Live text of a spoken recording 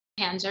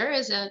Graw-Panzer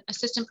is an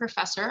assistant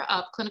professor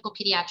of clinical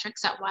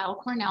pediatrics at Weill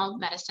Cornell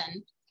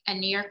Medicine and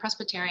New York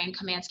Presbyterian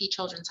Kamansky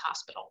Children's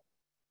Hospital.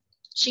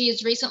 She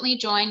has recently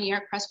joined New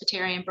York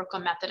Presbyterian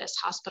Brooklyn Methodist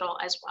Hospital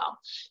as well.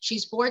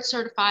 She's board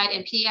certified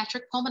in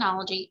pediatric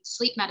pulmonology,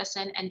 sleep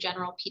medicine, and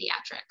general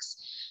pediatrics.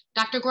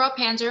 Dr.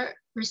 Graw-Panzer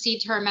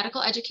received her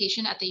medical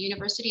education at the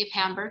University of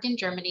Hamburg in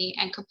Germany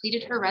and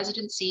completed her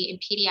residency in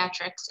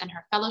pediatrics and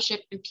her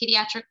fellowship in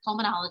pediatric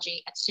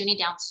pulmonology at SUNY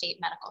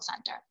Downstate Medical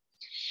Center.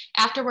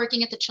 After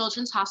working at the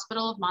Children's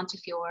Hospital of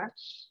Montefiore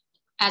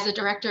as a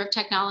director of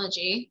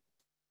technology,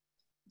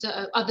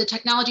 of the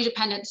Technology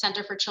Dependent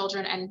Center for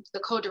Children and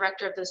the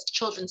co-director of the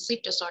Children's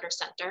Sleep Disorder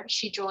Center,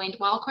 she joined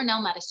Weill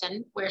Cornell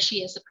Medicine, where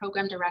she is the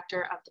program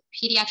director of the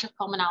Pediatric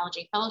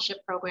Pulmonology Fellowship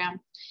Program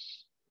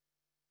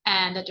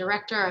and the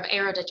director of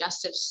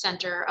Aerodigestive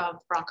Center of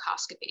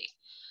Bronchoscopy.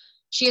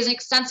 She has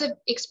extensive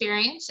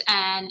experience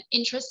and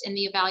interest in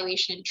the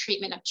evaluation and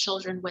treatment of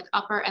children with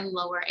upper and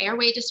lower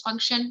airway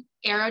dysfunction,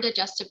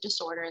 aerodigestive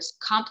disorders,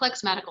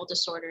 complex medical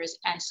disorders,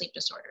 and sleep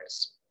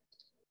disorders.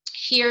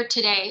 Here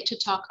today to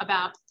talk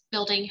about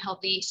building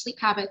healthy sleep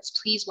habits,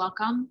 please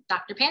welcome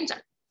Dr. Panzer.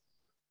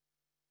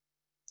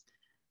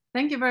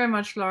 Thank you very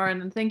much,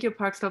 Lauren, and thank you,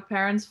 Park Slope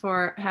parents,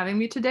 for having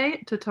me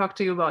today to talk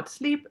to you about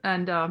sleep.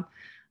 And I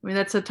mean,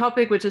 that's a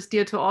topic which is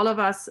dear to all of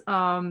us.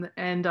 I'm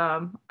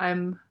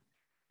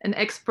an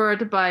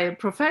expert by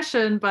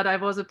profession, but I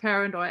was a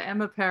parent, or I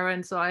am a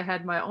parent, so I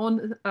had my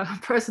own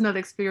personal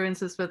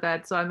experiences with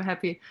that. So I'm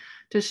happy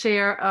to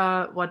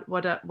share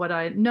what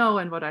I know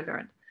and what I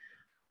learned.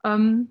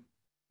 I'm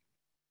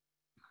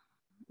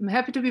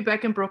happy to be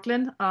back in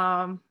Brooklyn.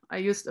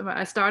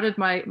 I started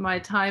my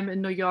time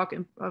in New York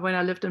when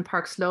I lived in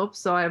Park Slope,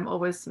 so I'm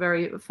always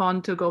very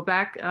fond to go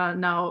back.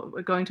 Now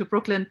going to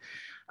Brooklyn,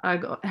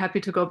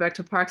 happy to go back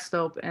to Park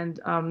Slope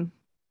and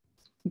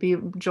be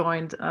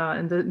joined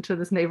into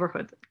this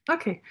neighborhood.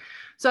 Okay,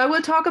 so I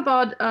will talk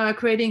about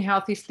creating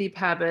healthy sleep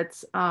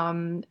habits,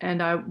 and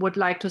I would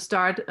like to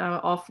start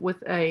off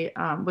with a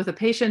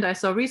patient I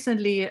saw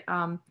recently,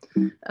 a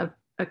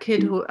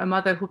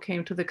mother who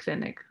came to the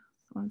clinic.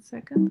 1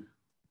 second.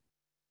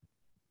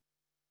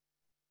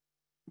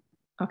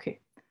 Okay,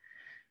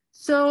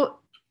 so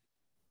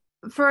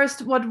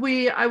first,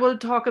 I will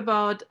talk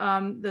about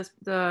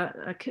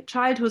the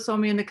child who saw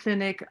me in the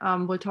clinic.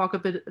 We'll talk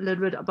a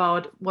little bit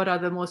about what are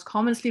the most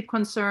common sleep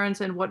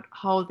concerns and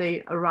how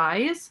they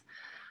arise.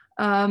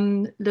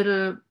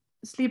 Little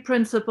sleep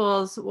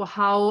principles, or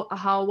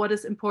what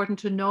is important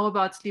to know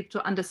about sleep,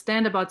 to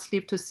understand about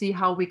sleep, to see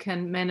how we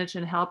can manage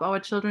and help our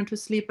children to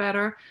sleep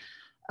better.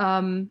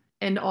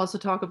 And also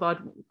talk about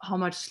how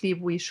much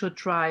sleep we should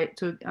try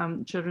to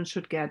children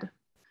should get.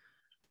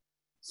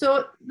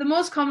 So the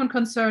most common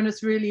concern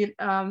is really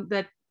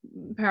that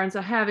parents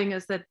are having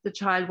is that the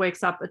child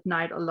wakes up at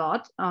night a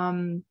lot.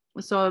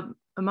 So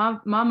a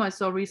mom I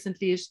saw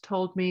recently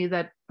told me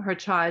that her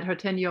child, her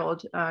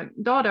 10-year-old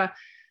daughter,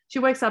 she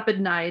wakes up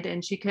at night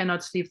and she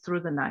cannot sleep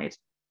through the night.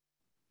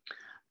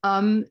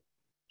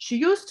 She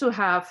used to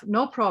have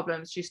no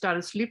problems. She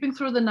started sleeping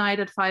through the night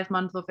at 5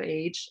 months of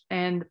age.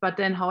 But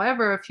then,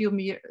 however, a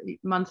few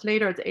months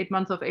later, at 8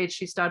 months of age,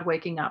 she started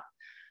waking up.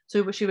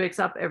 So she wakes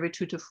up every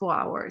 2 to 4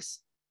 hours.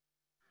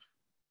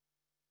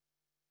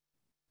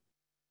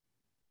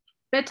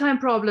 Bedtime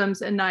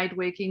problems and night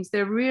wakings,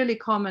 they're really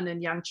common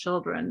in young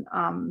children.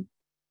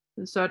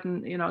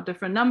 Certain,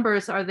 different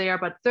numbers are there,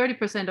 but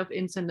 30% of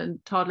infant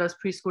and toddlers,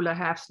 preschooler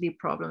have sleep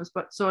problems.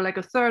 But so like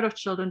a third of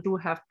children do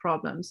have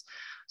problems.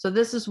 So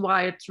this is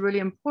why it's really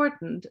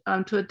important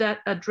to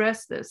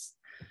address this.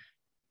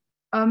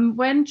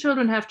 When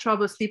children have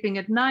trouble sleeping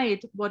at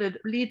night, what it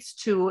leads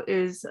to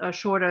is a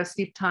shorter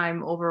sleep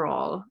time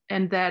overall.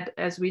 And that,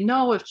 as we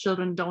know, if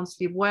children don't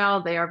sleep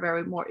well, they are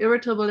very more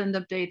irritable in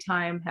the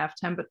daytime, have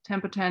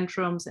temper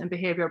tantrums and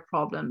behavior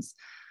problems.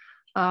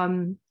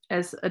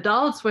 As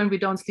adults, when we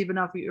don't sleep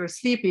enough, we are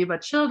sleepy,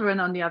 but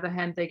children, on the other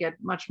hand, they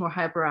get much more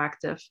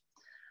hyperactive.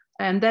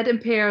 And that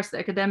impairs the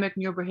academic,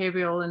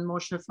 neurobehavioral, and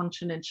emotional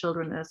function in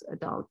children as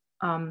adults.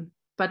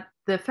 But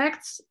the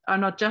effects are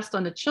not just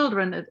on the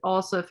children, it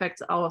also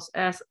affects us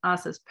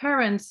as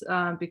parents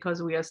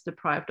because we are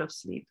deprived of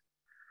sleep.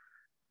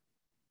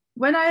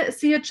 When I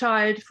see a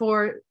child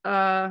for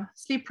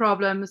sleep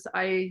problems,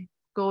 I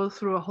go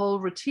through a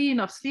whole routine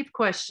of sleep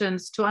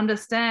questions to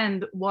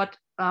understand what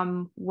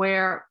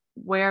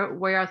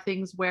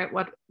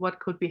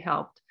could be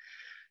helped.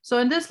 So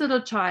in this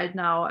little child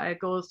now, I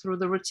go through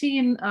the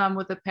routine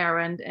with the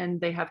parent, and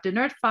they have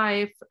dinner at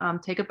 5,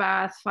 take a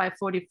bath,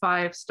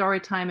 5:45, story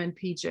time and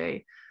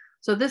PJ.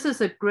 So this is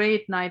a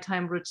great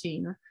nighttime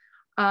routine.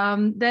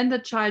 Then the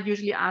child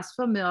usually asks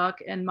for milk,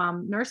 and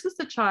mom nurses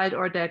the child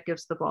or dad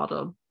gives the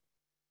bottle.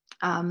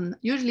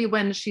 Usually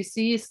when she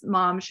sees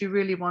mom, she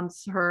really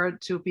wants her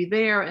to be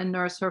there and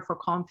nurse her for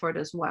comfort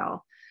as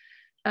well.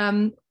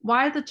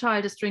 While the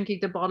child is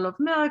drinking the bottle of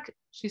milk,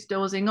 she's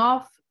dozing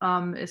off,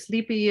 is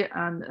sleepy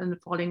and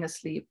falling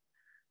asleep.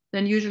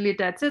 Then usually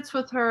dad sits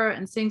with her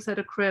and sings at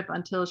a crib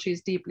until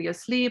she's deeply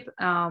asleep.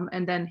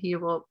 And then he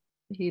will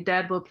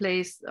dad will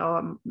place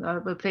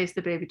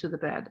the baby to the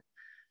bed.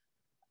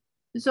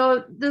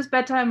 So this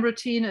bedtime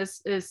routine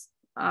is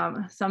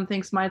some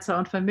things might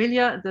sound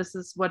familiar. This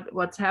is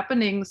what's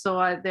happening.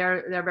 So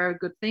they're very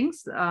good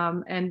things,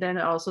 and then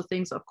also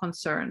things of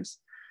concerns.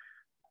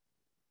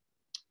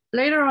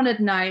 Later on at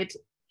night,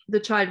 the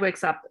child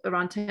wakes up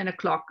around 10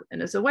 o'clock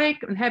and is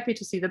awake and happy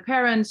to see the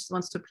parents,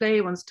 wants to play,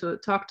 wants to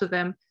talk to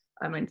them.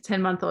 I mean,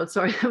 10-month-old,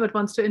 sorry, but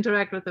wants to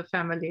interact with the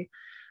family.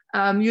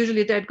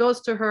 Usually dad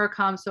goes to her,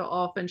 calms her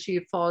off, and she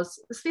falls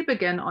asleep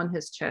again on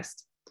his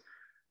chest.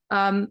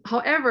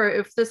 However,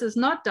 if this is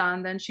not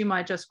done, then she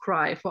might just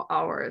cry for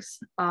hours.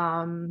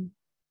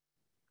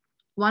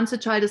 Once a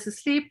child is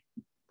asleep,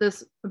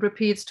 this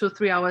repeats 2 or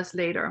 3 hours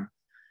later.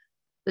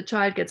 The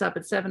child gets up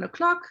at 7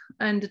 o'clock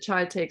and the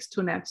child takes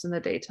 2 naps in the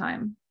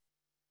daytime.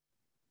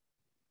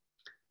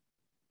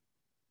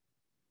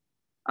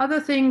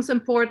 Other things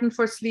important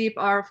for sleep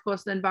are, of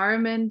course, the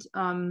environment.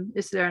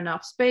 Is there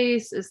enough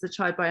space? Is the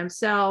child by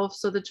himself?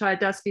 So the child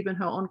does sleep in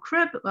her own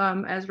crib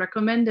as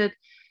recommended,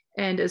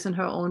 and is in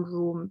her own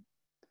room.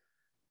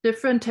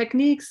 Different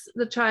techniques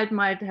the child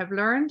might have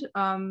learned.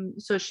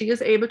 So she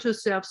is able to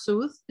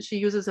self-soothe. She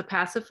uses a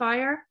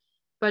pacifier,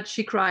 but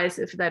she cries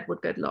if that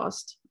would get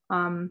lost.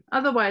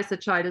 Otherwise, the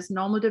child is a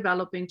normal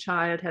developing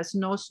child, has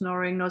no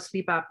snoring, no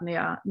sleep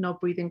apnea, no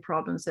breathing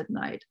problems at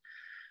night.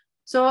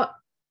 So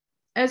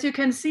as you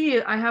can see,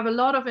 I have a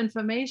lot of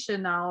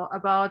information now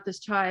about this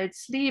child's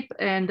sleep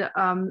and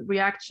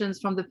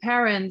reactions from the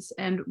parents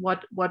and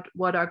what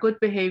are good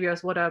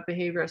behaviors, what are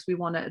behaviors we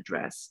want to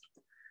address.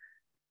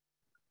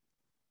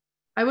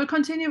 I will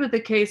continue with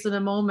the case in a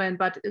moment,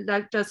 but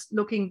just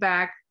looking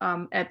back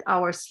at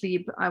our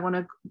sleep, I want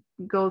to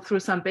go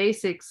through some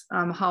basics,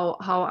 how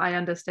I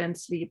understand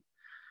sleep.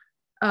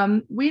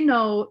 We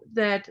know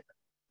that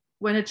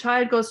when a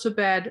child goes to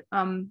bed,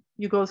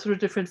 you go through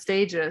different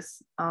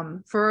stages.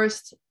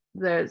 First,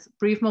 there's a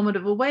brief moment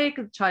of awake,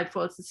 the child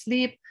falls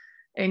asleep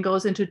and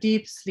goes into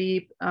deep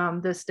sleep.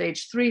 The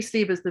stage 3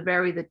 sleep is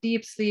the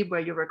deep sleep where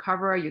you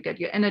recover, you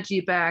get your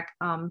energy back.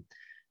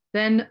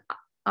 Then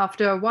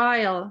after a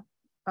while,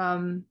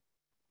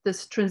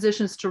 this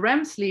transitions to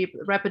REM sleep,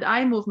 rapid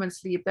eye movement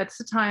sleep. That's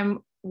the time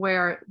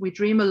where we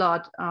dream a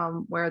lot,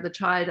 where the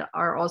child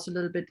are also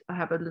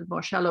have a little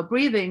more shallow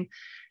breathing.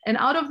 And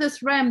out of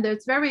this REM,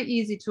 it's very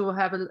easy to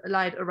have a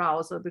light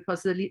arousal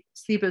because the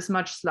sleep is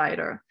much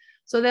lighter.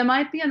 So there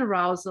might be an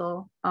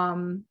arousal.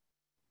 The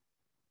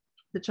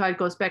child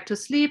goes back to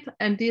sleep,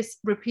 and this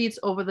repeats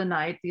over the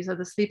night. These are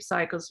the sleep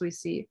cycles we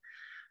see.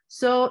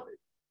 So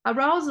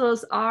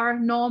arousals are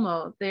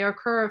normal. They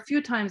occur a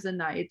few times a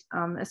night,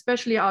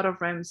 especially out of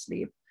REM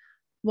sleep.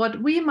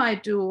 What we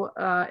might do,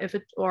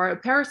 or a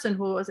person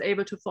who is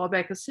able to fall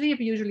back asleep,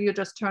 usually you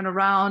just turn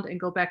around and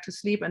go back to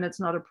sleep and it's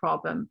not a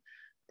problem.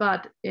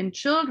 But in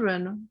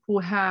children who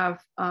have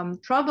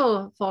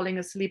trouble falling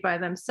asleep by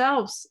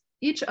themselves,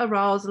 each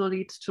arousal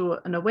leads to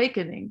an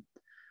awakening.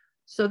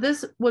 So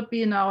this would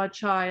be now a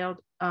child,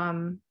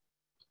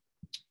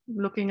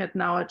 looking at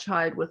now a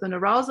child with an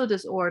arousal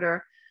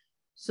disorder.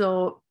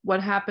 So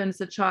what happens,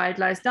 the child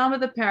lies down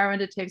with the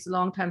parent, it takes a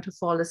long time to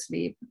fall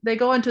asleep. They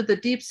go into the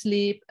deep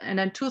sleep, and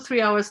then 2 or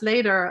 3 hours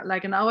later,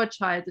 like in our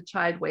child, the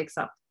child wakes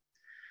up.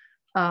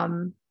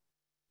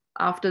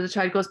 After the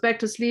child goes back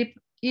to sleep,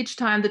 each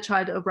time the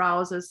child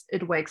arouses,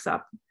 it wakes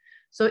up.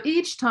 So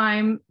each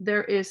time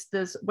there is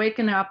this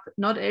waking up,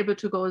 not able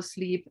to go to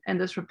sleep, and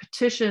this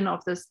repetition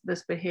of this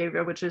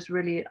behavior, which is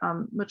really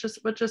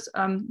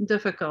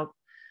difficult.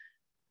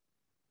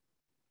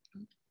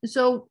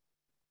 So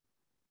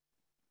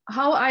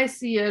how I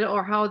see it,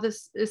 or how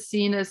this is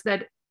seen, is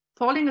that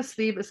falling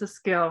asleep is a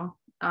skill.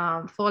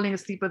 Falling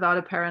asleep without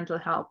a parental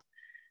help,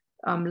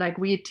 like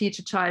we teach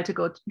a child to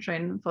go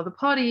train for the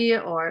potty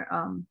or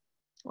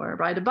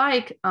ride a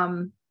bike.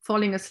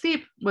 Falling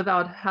asleep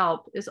without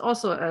help is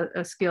also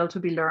a skill to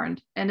be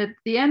learned. And at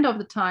the end of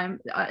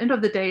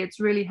the day, it's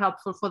really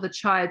helpful for the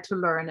child to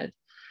learn it.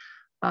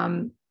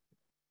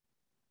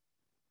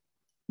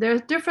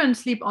 There's different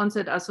sleep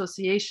onset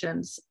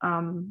associations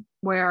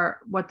where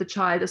what the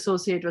child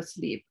associates with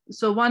sleep.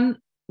 So one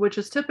which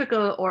is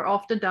typical or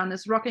often done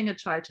is rocking a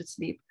child to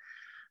sleep,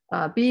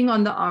 being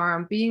on the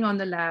arm, being on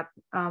the lap.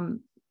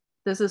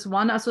 This is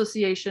one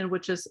association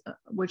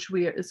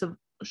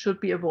should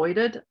be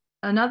avoided.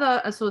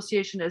 Another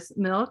association is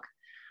milk.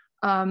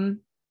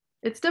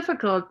 It's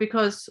difficult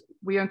because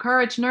we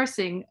encourage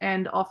nursing,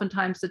 and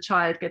oftentimes the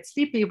child gets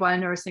sleepy while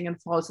nursing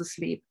and falls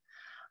asleep.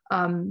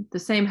 The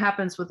same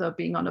happens with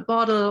being on a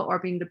bottle or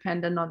being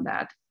dependent on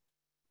that.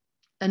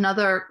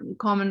 Another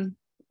common,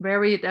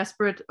 very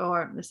desperate,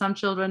 or some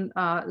children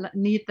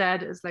need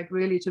that, is like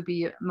really to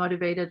be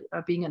motivated,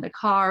 being in a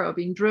car or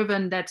being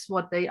driven. That's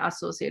what they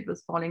associate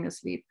with falling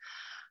asleep.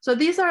 So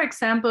these are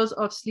examples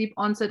of sleep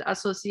onset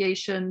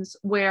associations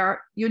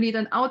where you need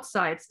an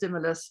outside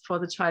stimulus for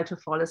the child to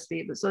fall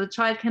asleep. So the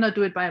child cannot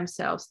do it by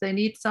themselves. They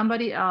need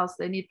somebody else.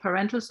 They need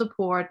parental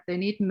support. They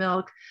need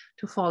milk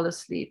to fall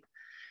asleep.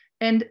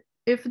 And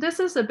if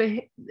this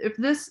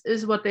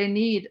is what they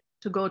need,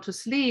 to go to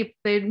sleep,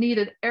 they need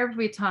it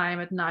every time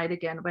at night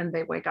again when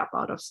they wake up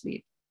out of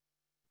sleep.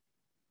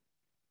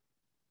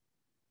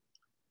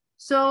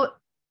 So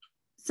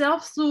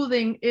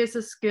self-soothing is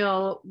a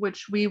skill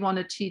which we want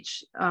to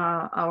teach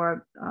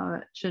our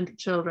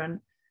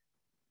children.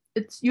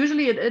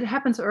 It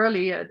happens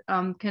early. It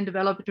can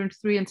develop between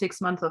 3 and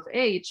 6 months of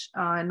age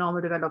in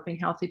normal developing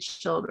healthy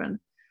children.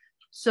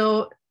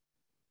 So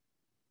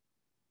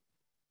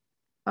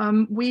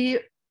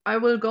I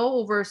will go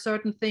over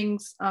certain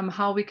things,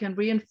 how we can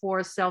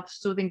reinforce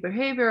self-soothing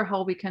behavior,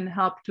 how we can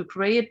help to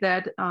create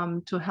that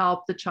to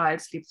help the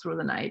child sleep through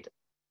the night.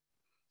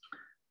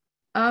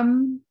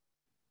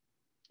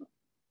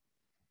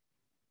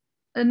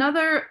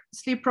 Another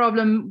sleep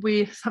problem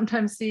we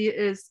sometimes see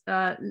is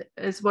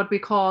what we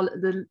call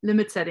the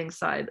limit setting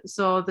side.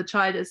 So the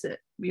child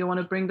you want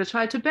to bring the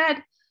child to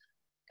bed,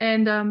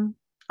 and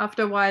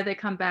after a while they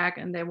come back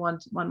and they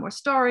want one more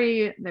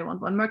story, they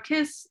want one more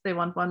kiss, they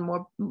want one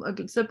more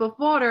sip of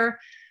water.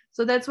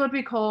 So that's what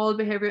we call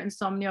behavior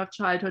insomnia of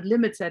childhood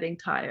limit setting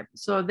type.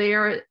 So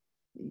there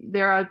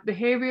are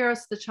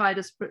behaviors the child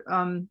is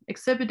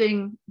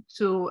exhibiting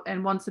to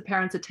and wants the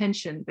parent's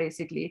attention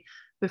basically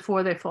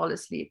before they fall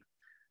asleep.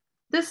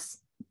 This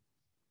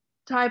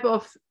type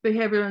of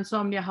behavioral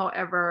insomnia,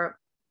 however,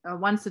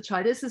 once the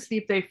child is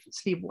asleep, they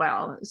sleep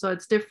well. So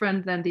it's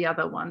different than the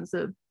other ones.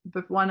 The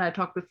one I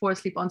talked before,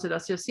 sleep onset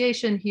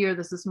association, here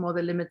this is more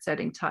the limit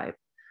setting type.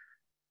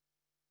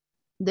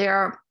 They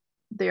are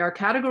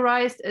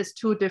categorized as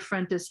two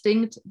different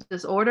distinct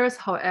disorders.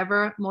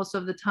 However, most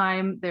of the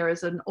time there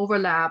is an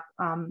overlap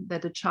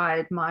that a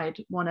child might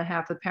want to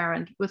have a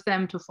parent with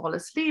them to fall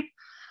asleep,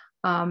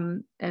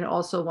 and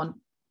also want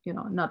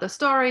another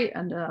story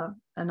and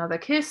another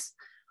kiss,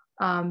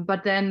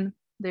 but then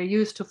they're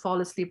used to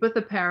fall asleep with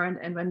the parent,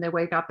 and when they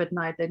wake up at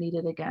night they need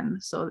it again.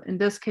 So in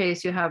this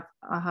case you have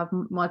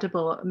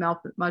multiple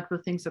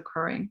things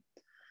occurring.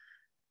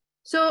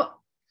 So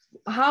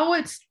how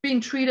it's being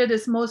treated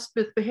is most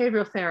with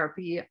behavioral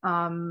therapy.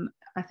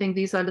 I think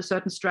these are the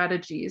certain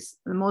strategies.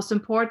 The most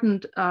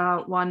important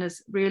one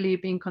is really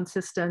being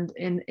consistent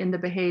in the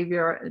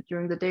behavior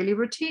during the daily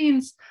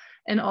routines,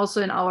 and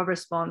also in our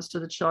response to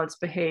the child's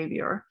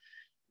behavior.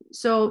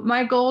 So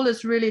my goal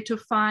is really to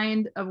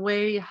find a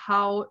way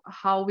how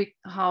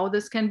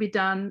this can be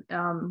done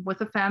with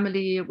the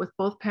family, with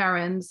both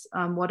parents.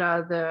 What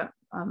are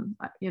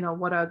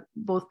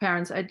both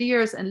parents'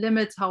 ideas and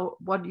limits?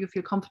 What do you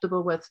feel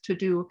comfortable with to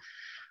do?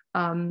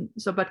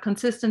 But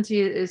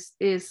consistency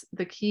is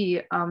the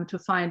key to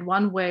find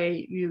one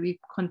way we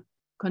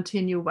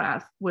continue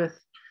with.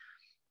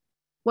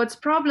 What's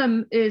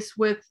problem is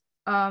with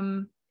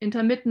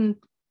intermittent.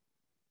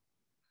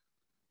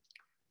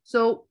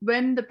 So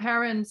when the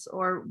parents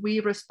or we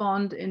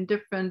respond in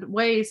different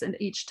ways, and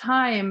each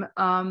time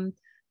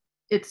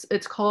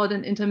it's called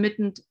an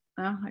intermittent.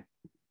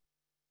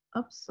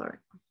 Sorry.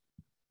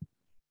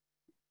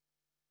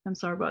 I'm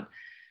sorry, but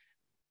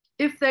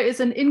if there is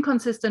an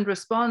inconsistent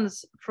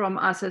response from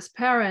us as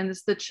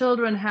parents, the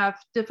children have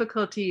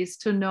difficulties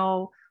to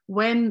know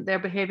when their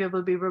behavior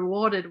will be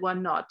rewarded,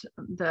 when not.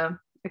 The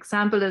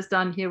example is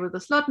done here with a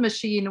slot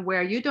machine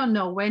where you don't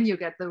know when you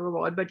get the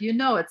reward, but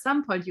at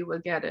some point you will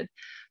get it.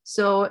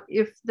 So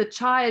if the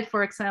child,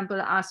 for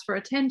example, asks for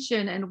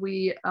attention and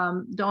we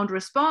don't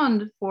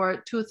respond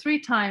for 2 or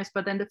 3 times,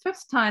 but then the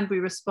 5th time we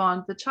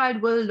respond, the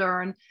child will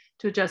learn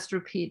to just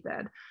repeat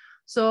that.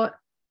 So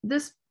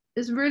this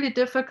is really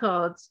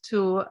difficult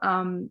to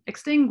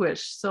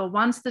extinguish. So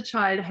once the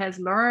child has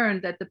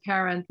learned that the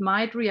parent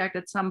might react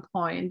at some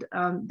point,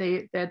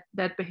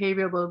 that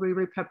behavior will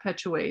really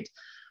perpetuate.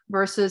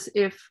 Versus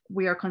if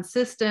we are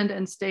consistent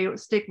and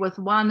stick with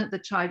one, the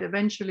child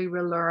eventually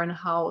will learn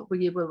how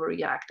we will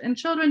react. And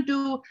children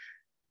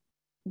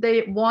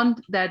they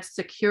want that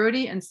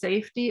security and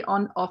safety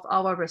of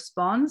our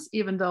response,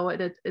 even though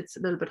it's a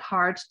little bit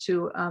hard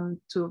to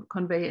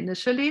convey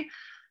initially.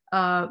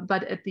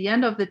 But at the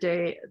end of the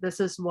day,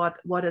 this is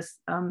what is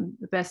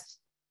the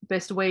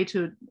best way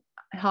to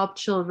help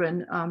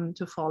children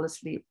to fall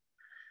asleep.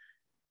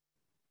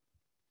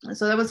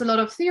 So that was a lot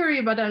of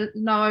theory, but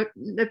now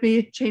let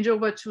me change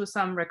over to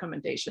some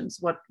recommendations,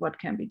 what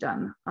can be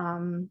done.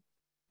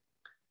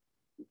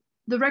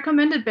 The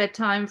recommended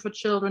bedtime for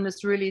children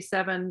is really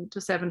 7 to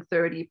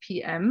 7:30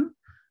 p.m.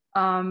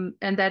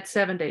 And that's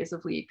 7 days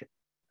a week.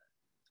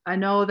 I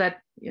know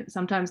that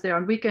sometimes they're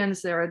on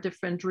weekends, there are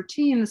different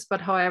routines, but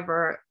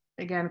however,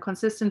 again,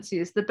 consistency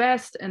is the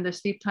best, and the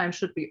sleep time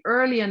should be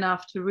early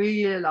enough to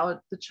really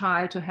allow the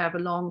child to have a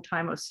long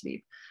time of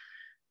sleep.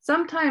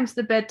 Sometimes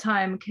the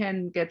bedtime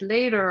can get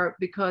later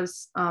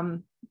because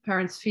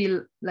parents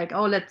feel like,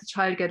 oh, let the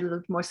child get a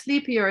little more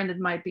sleepier and it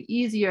might be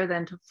easier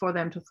then for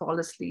them to fall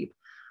asleep.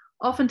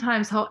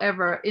 Oftentimes,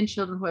 however, in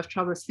children who have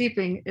trouble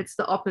sleeping, it's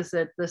the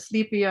opposite. The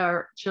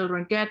sleepier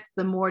children get,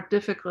 the more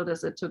difficult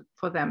is it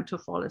for them to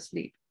fall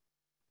asleep.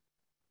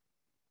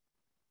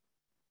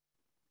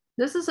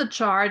 This is a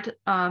chart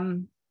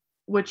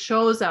which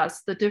shows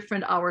us the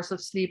different hours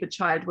of sleep a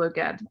child will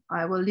get.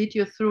 I will lead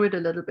you through it a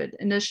little bit.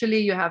 Initially,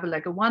 you have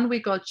like a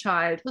 1-week-old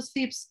child who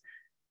sleeps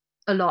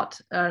a lot,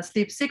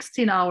 sleep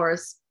 16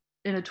 hours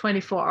in a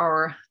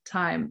 24-hour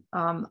time.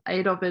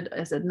 8 of it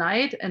is at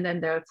night, and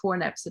then there are 4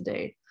 naps a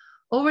day.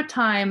 Over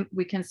time,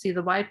 we can see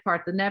the white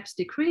part, the naps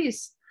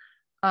decrease,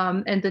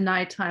 and the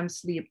nighttime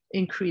sleep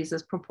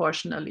increases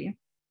proportionally.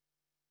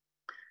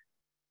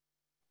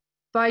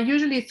 By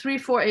usually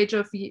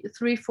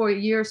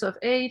 3-4 years of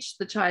age,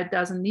 the child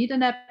doesn't need a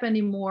nap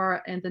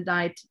anymore, and the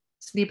night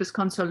sleep is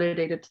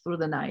consolidated through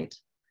the night.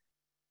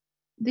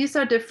 These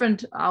are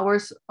different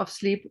hours of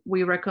sleep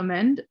we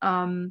recommend.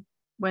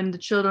 When the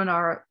children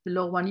are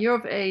below 1 year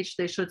of age,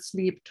 they should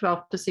sleep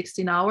 12 to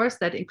 16 hours.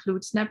 That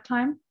includes nap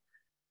time.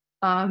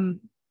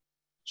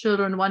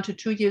 Children 1 to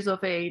 2 years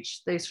of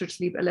age, they should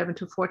sleep 11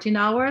 to 14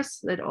 hours.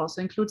 That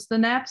also includes the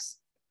naps.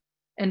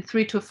 And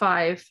 3 to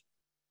 5,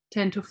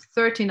 10 to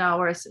 13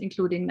 hours,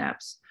 including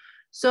naps.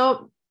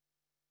 So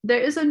there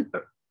is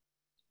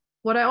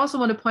what I also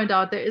want to point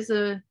out, there is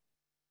an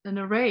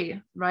array,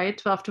 right?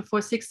 12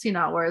 to 16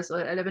 hours,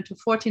 or 11 to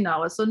 14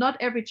 hours. So not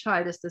every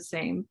child is the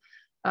same.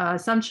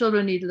 Some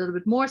children need a little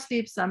bit more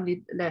sleep, some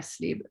need less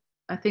sleep.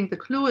 I think the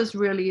clue is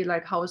really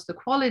like, how is the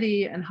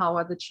quality and how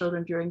are the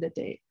children during the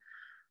day?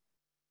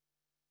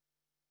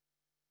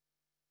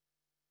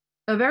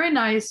 A very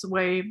nice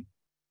way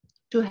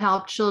to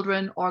help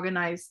children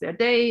organize their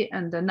day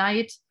and the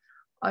night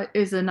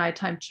is a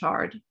nighttime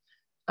chart.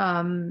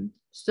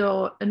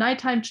 So a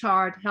nighttime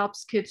chart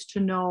helps kids to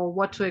know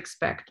what to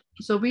expect.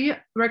 So we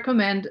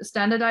recommend a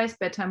standardized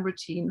bedtime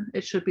routine.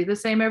 It should be the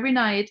same every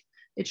night.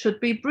 It should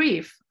be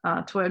brief,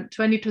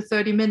 20 to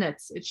 30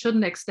 minutes. It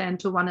shouldn't extend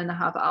to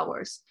 1.5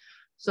 hours.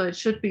 So it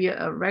should be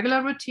a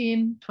regular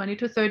routine, 20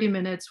 to 30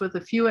 minutes with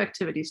a few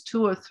activities,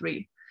 2 or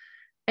 3.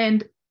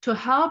 And to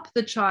help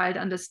the child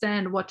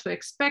understand what to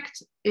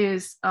expect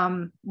is,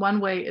 one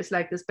way is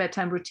like this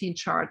bedtime routine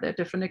chart. There are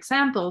different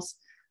examples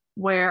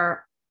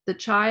where the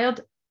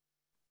child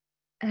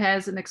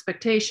has an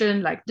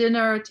expectation like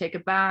dinner, take a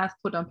bath,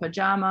 put on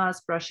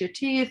pajamas, brush your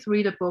teeth,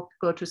 read a book,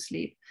 go to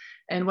sleep.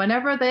 And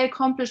whenever they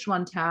accomplish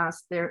one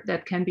task,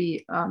 that can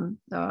be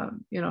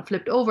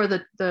flipped over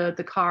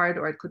the card,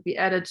 or it could be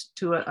added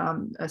to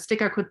a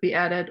sticker could be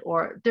added,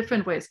 or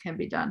different ways can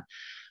be done.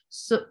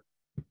 So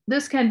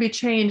this can be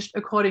changed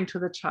according to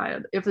the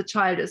child. If the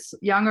child is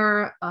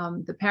younger,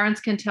 the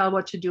parents can tell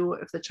what to do.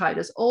 If the child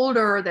is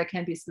older, there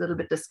can be a little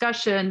bit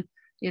discussion.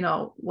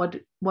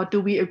 What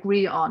do we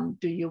agree on?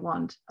 Do you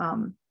want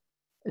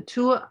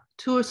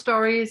two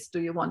stories? Do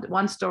you want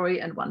 1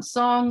 story and 1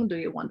 song? Do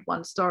you want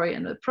 1 story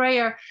and a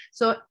prayer?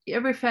 So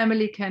every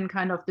family can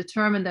kind of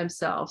determine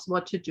themselves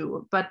what to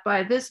do. But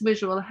by this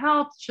visual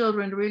help,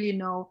 children really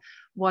know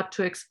what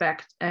to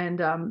expect. And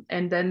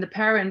then the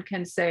parent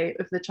can say,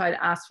 if the child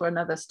asks for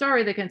another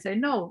story, they can say,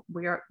 no,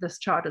 this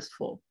chart is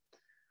full.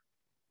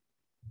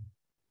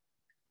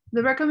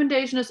 The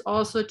recommendation is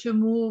also to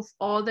move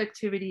all the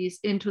activities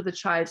into the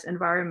child's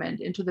environment,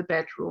 into the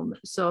bedroom.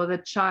 So the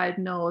child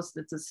knows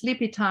it's a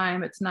sleepy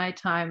time, it's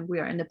nighttime, we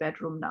are in the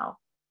bedroom now.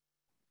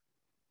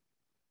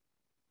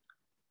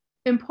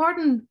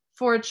 Important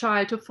for a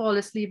child to fall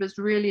asleep is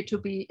really to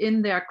be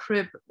in their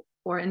crib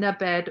or in their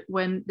bed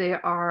when they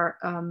are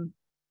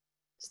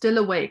still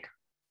awake.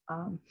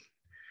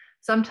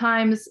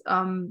 Sometimes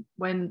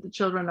when the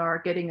children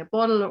are getting a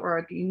bottle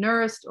or being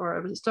nursed or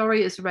a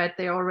story is read,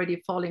 they're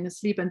already falling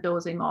asleep and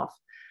dozing off.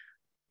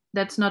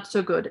 That's not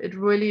so good. It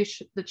really,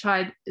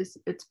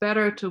 it's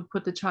better to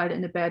put the child in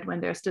the bed when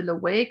they're still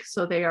awake.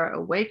 So they are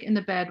awake in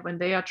the bed when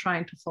they are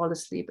trying to fall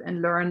asleep,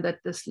 and learn that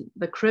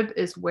the crib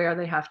is where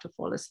they have to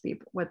fall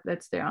asleep.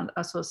 That's their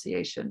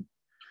association.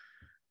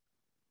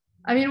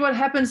 I mean, what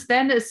happens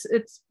then is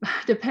it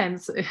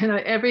depends.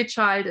 Every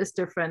child is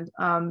different.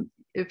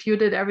 If you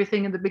did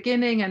everything in the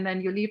beginning and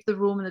then you leave the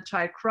room and the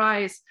child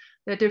cries,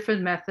 there are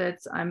different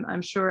methods.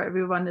 I'm sure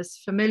everyone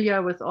is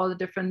familiar with all the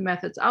different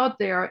methods out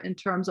there in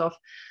terms of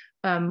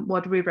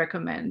what we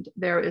recommend.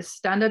 There is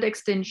standard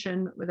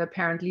extinction, where the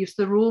parent leaves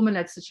the room and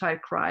lets the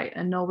child cry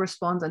and no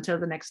response until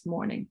the next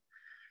morning.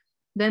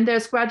 Then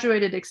there's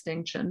graduated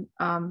extinction,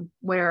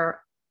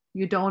 where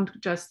you don't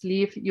just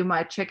leave, you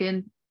might check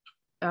in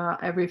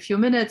every few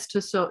minutes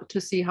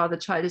to see how the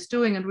child is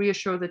doing and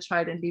reassure the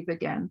child and leave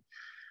again.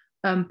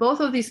 Both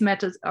of these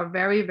methods are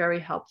very, very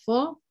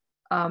helpful.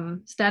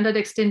 Standard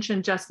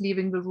extinction, just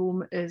leaving the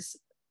room, is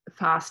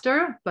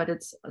faster, but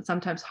it's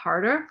sometimes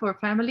harder for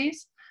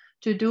families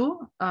to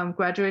do.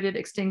 Graduated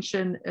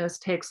extinction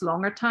takes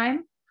longer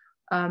time,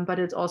 but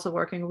it's also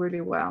working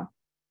really well.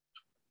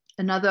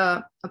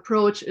 Another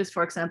approach is,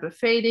 for example,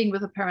 fading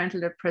with a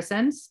parental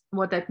presence.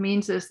 What that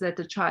means is that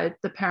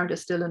the parent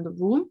is still in the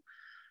room,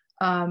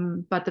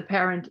 but the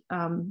parent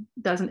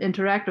doesn't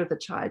interact with the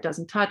child,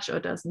 doesn't touch or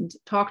doesn't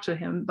talk to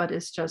him, but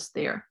is just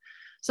there.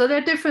 So there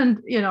are different,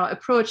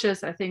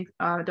 approaches. I think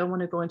I don't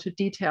want to go into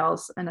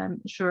details, and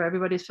I'm sure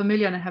everybody's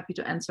familiar, and I'm happy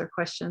to answer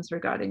questions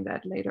regarding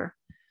that later.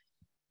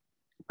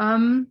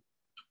 A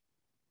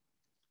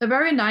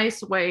very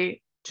nice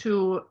way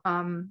to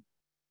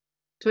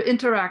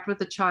interact with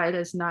the child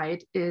at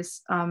night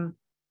is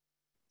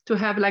to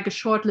have like a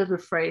short little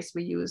phrase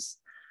we use,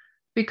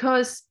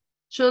 because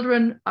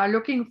children are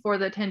looking for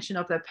the attention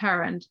of their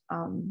parent.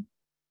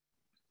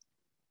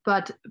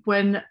 But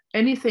when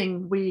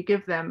anything we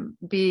give them,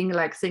 being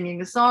like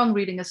singing a song,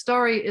 reading a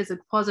story, is a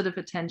positive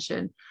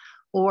attention,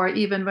 or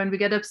even when we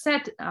get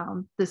upset,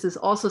 this is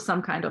also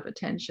some kind of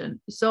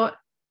attention. So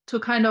to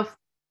kind of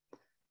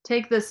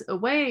take this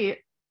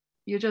away,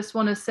 you just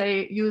want to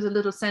say, use a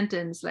little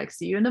sentence like,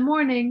 see you in the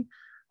morning,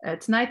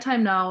 it's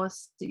nighttime now,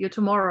 see you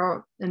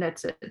tomorrow, and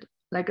that's it.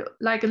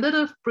 Like a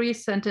little brief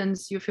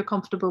sentence you feel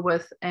comfortable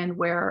with, and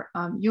where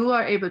you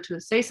are able to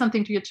say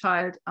something to your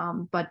child,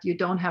 but you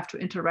don't have to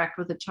interact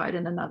with the child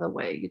in another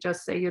way. You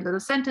just say your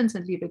little sentence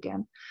and leave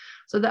again.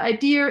 So the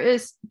idea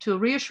is to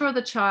reassure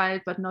the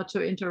child, but not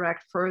to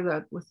interact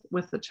further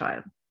with the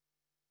child.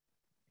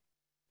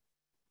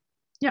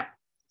 Yeah.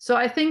 So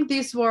I think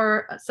these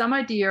were some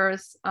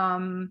ideas. There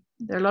are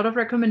a lot of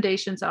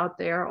recommendations out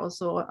there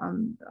also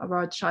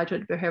about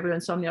childhood behavioral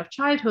insomnia of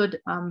childhood,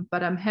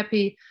 but I'm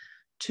happy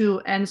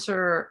to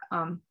answer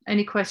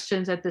any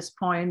questions at this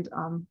point.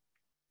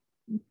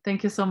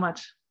 Thank you so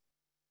much.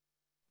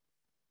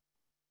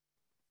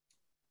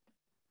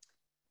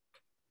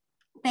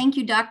 Thank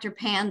you, Dr.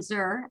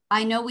 Panzer.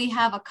 I know we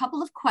have a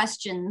couple of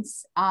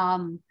questions.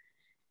 And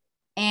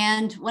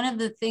one of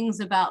the things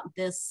about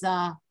this,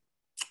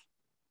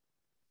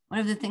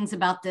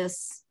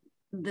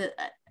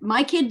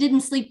 my kid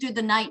didn't sleep through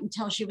the night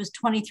until she was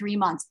 23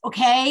 months,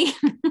 okay?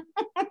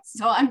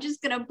 So I'm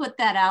just gonna put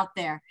that out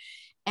there.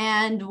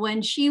 And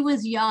when she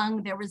was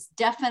young, there was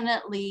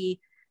definitely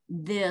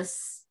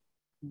this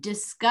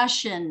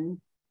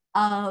discussion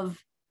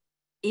of,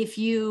 if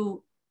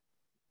you,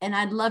 and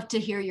I'd love to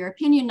hear your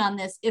opinion on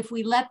this, if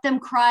we let them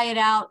cry it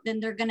out, then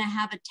they're gonna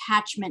have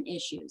attachment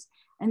issues.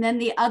 And then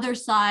the other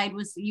side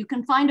was, you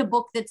can find a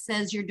book that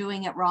says you're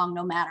doing it wrong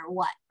no matter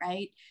what,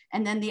 right?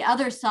 And then the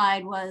other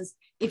side was,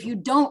 if you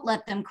don't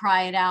let them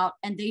cry it out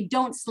and they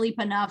don't sleep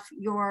enough,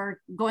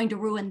 you're going to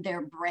ruin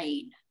their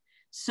brain.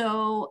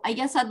 So I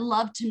guess I'd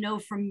love to know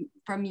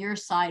from your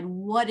side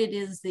what it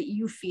is that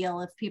you feel,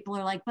 if people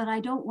are like, but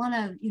I don't want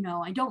to, you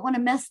know, I don't want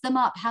to mess them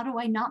up. How do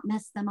I not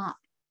mess them up?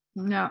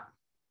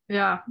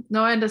 Yeah,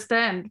 no, I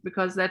understand,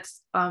 because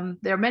that's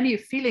there are many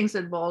feelings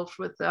involved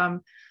with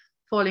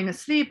falling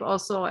asleep.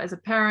 Also, as a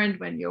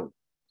parent, when you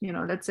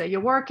know, let's say you're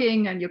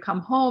working and you come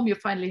home, you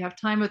finally have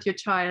time with your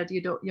child.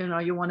 You don't, you know,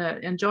 you want to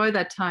enjoy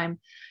that time.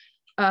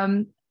 I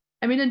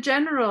mean, in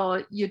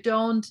general, you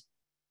don't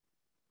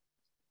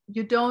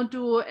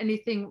do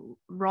anything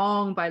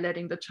wrong by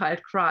letting the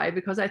child cry,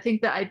 because I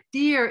think the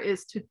idea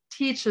is to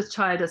teach the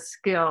child a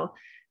skill.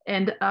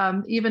 And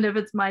even if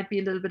it might be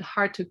a little bit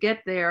hard to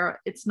get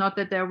there, it's not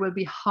that there will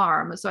be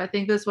harm. So I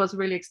think this was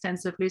really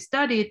extensively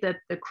studied, that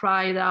the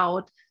cried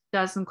out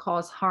doesn't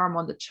cause harm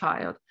on the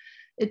child.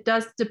 It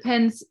does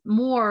depends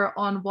more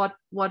on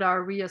what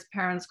are we as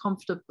parents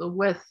comfortable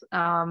with,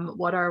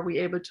 what are we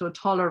able to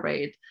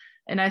tolerate.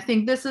 And I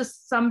think this is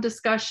some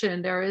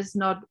discussion. There is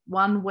not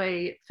one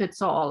way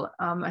fits all.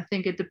 I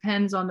think it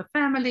depends on the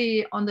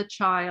family, on the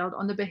child,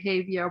 on the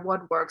behavior,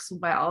 what works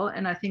well.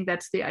 And I think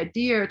that's the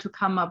idea, to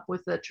come up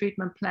with a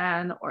treatment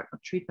plan, or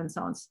treatment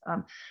sounds,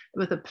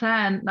 with a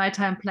plan,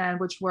 nighttime plan,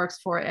 which works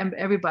for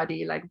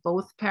everybody, like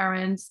both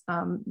parents,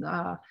 and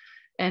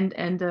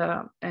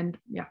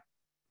yeah.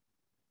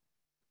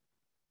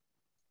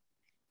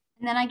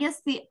 And then I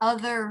guess the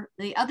other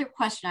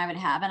question I would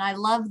have, and I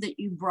love that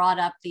you brought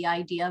up the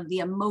idea of the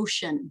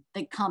emotion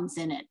that comes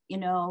in it. You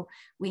know,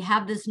 we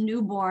have this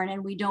newborn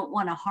and we don't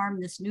want to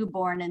harm this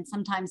newborn. And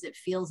sometimes it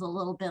feels a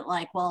little bit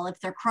like, well, if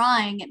they're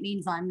crying, it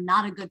means I'm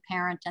not a good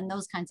parent, and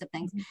those kinds of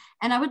things. Mm-hmm.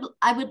 And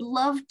I would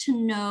love to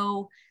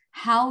know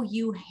how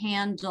you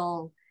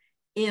handle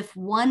if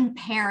one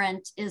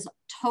parent is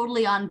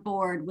totally on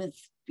board with,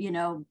 you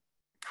know,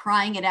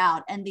 crying it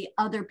out and the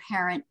other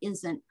parent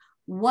isn't.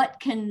 What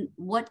can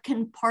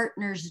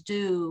partners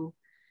do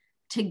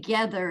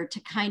together to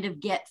kind of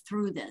get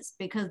through this?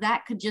 Because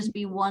that could just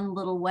be one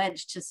little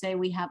wedge to say,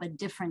 we have a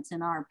difference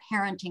in our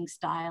parenting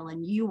style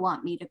and you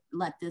want me to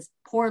let this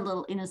poor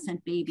little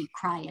innocent baby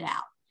cry it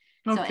out.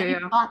 Okay, so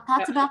any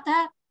thoughts about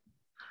that?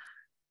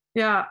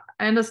 Yeah,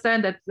 I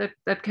understand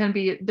that can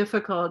be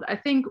difficult. I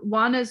think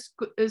one is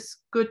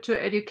good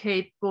to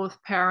educate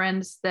both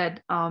parents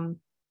that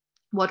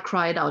what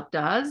cry it out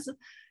does,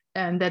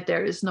 and that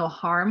there is no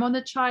harm on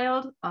the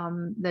child,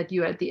 that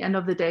you, at the end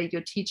of the day,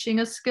 you're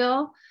teaching a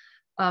skill.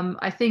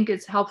 I think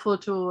it's helpful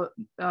to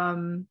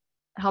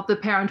help the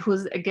parent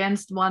who's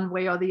against one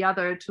way or the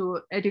other to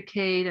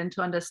educate and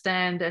to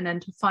understand, and then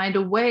to find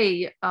a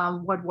way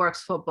what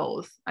works for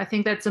both. I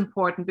think that's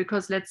important,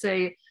 because let's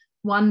say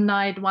one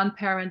night one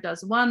parent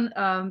does one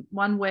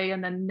way,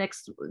 and then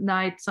next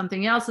night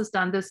something else is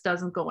done. This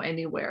doesn't go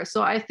anywhere.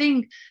 So I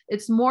think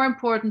it's more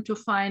important to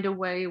find a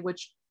way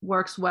which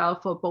works well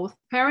for both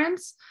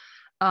parents,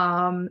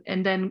 and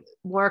then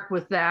work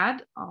with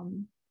that.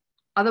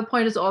 Other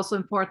point is also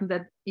important,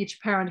 that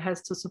each parent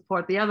has to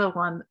support the other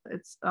one.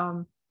 It's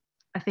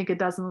I think it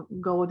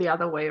doesn't go the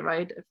other way,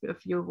 right?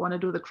 If you want to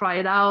do the cry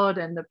it out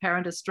and the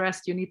parent is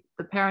stressed,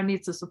 the parent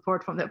needs the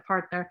support from their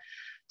partner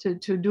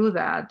to do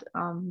that.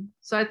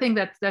 So I think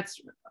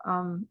that's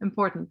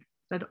important,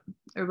 that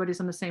everybody's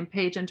on the same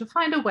page and to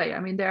find a way. I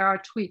mean, there are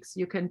tweaks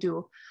you can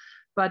do,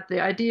 but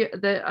the idea,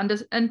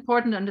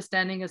 important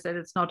understanding is that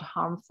it's not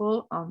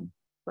harmful.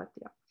 But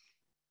yeah.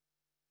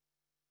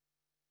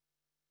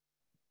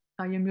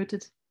 Are you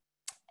muted?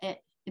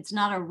 It's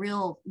not a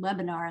real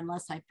webinar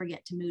unless I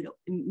forget to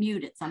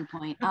mute at some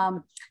point.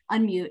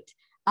 Unmute.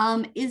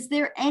 Is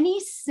there any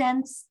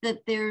sense that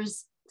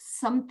there's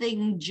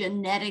something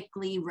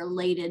genetically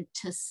related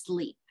to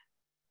sleep?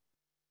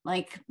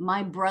 Like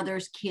my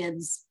brother's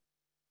kids,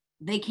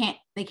 they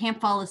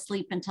can't fall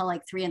asleep until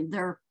like 3 and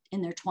they're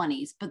in their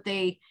 20s, but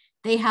they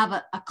have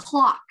a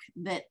clock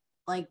that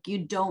like you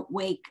don't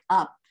wake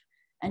up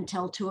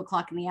until 2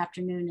 o'clock in the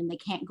afternoon and they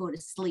can't go to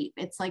sleep.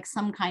 It's like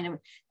some kind of,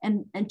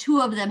 and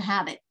 2 of them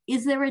have it.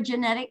 Is there a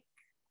genetic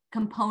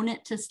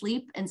component to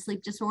sleep and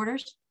sleep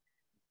disorders?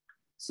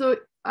 So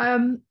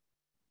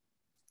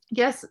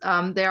yes,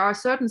 there are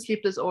certain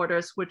sleep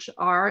disorders which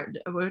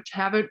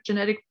have a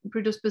genetic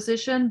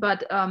predisposition,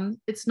 but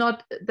it's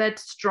not that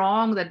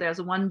strong that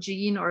there's one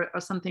gene or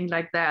something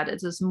like that.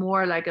 It is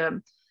more like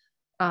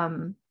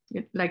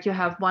like you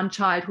have one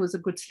child who's a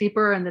good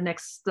sleeper and the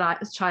next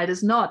child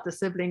is not, the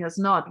sibling is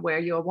not, where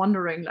you're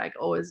wondering like,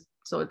 oh,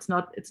 so it's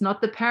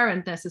not the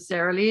parent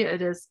necessarily.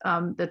 It is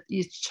that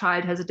each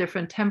child has a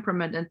different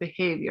temperament and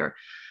behavior.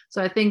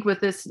 So I think with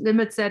this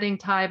limit setting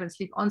type and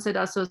sleep onset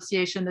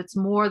association, it's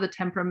more the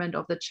temperament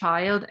of the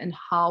child and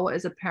how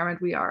as a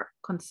parent we are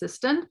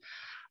consistent,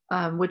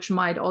 which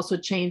might also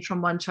change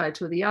from one child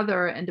to the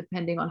other and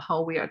depending on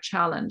how we are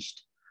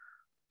challenged.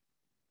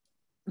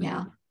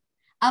 Yeah.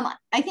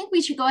 I think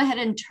we should go ahead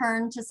and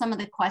turn to some of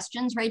the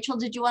questions. Rachel,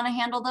 did you want to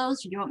handle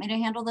those? Do you want me to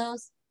handle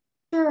those?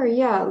 Sure,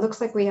 yeah, it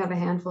looks like we have a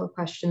handful of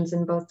questions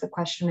in both the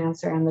question and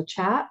answer and the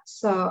chat.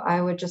 So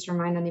I would just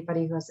remind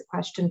anybody who has a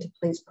question to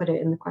please put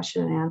it in the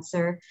question and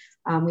answer.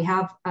 We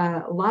have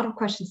a lot of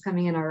questions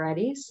coming in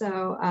already.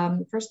 So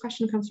the first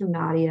question comes from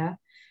Nadia,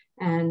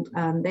 and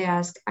they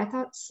ask, I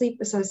thought sleep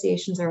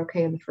associations are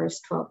okay in the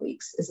first 12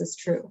 weeks. Is this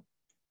true?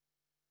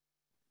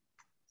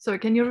 So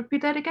can you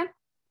repeat that again?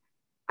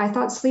 I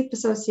thought sleep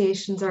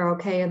associations are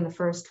okay in the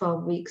first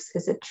 12 weeks.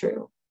 Is it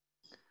true?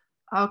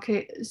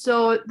 Okay,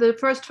 so the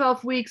first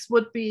 12 weeks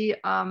would be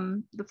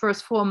the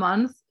first 4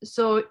 months.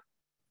 So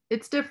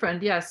it's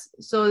different, yes.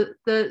 So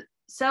the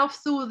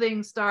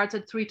self-soothing starts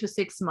at 3 to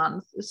 6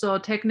 months. So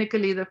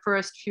technically the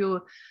first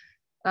few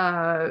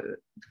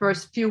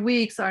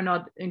weeks are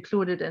not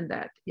included in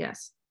that,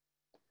 yes.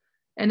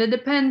 And it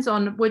depends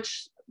on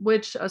which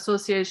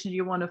association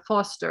you want to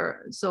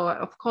foster. So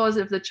of course,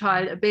 if the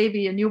child, a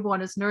baby, a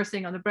newborn is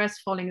nursing on the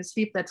breast, falling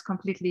asleep, that's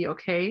completely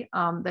okay.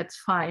 That's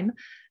fine.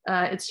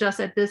 It's just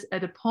at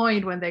a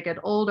point when they get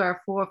older,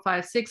 4,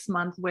 5, 6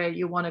 months, where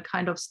you want to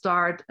kind of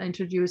start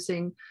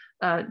introducing,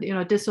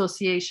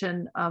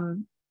 dissociation,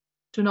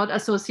 to not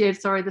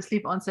associate, the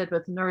sleep onset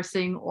with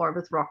nursing or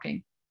with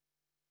rocking.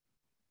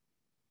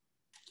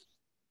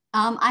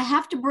 I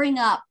have to bring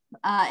up,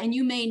 and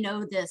you may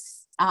know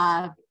this,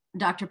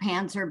 Dr.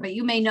 Panzer, but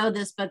you may know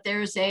this, but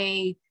there's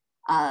a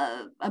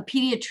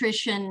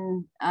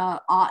pediatrician's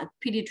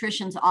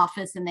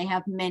office, and they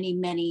have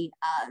many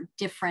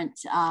different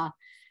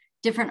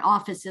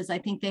offices. I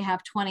think they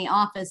have 20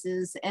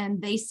 offices,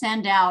 and they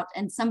send out,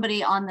 and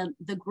somebody on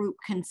the group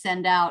can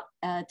send out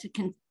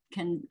can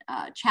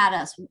chat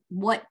us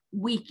what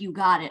week you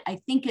got it.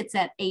 I think it's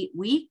at 8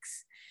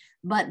 weeks,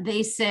 but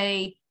they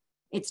say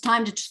it's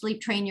time to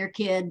sleep train your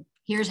kid.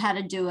 Here's how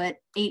to do it,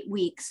 8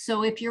 weeks.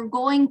 So if you're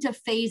going to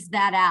phase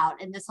that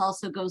out, and this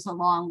also goes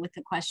along with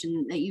the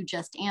question that you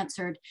just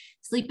answered,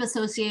 sleep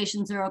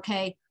associations are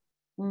okay.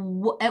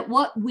 At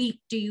what week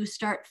do you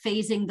start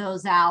phasing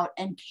those out,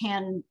 and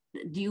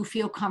do you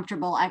feel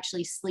comfortable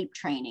actually sleep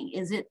training?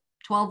 Is it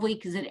 12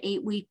 weeks? Is it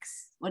 8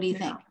 weeks? What do you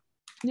think?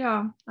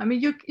 Yeah, I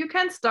mean, you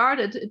can start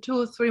at 2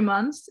 or 3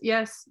 months.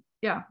 Yes,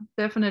 yeah,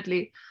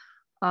 definitely.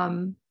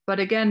 But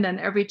again, then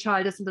every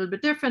child is a little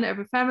bit different.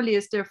 Every family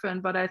is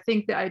different. But I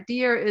think the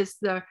idea is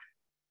the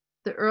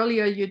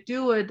earlier you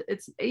do it,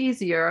 it's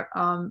easier.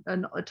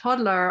 And a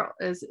toddler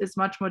is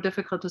much more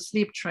difficult to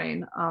sleep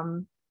train.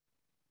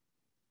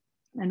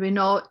 And we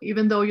know,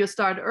 even though you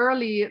start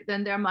early,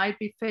 then there might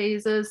be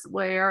phases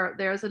where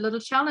there's a little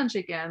challenge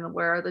again,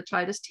 where the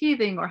child is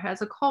teething or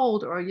has a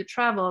cold or you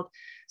traveled.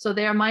 So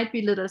there might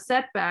be little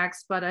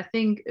setbacks, but I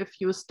think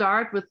if you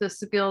start with the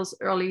skills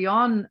early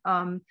on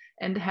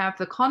and have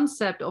the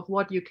concept of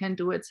what you can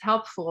do, it's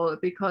helpful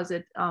because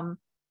it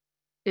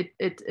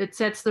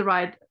sets the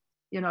right,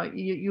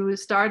 you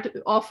start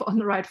off on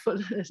the right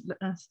foot,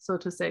 so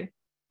to say.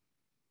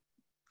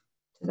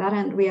 To that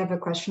end, we have a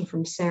question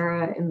from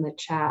Sarah in the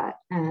chat,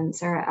 and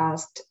Sarah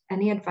asked,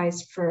 any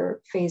advice for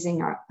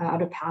phasing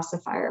out a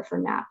pacifier for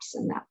naps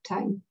and nap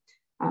time?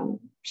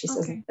 She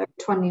says their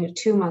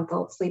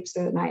 22-month-old sleeps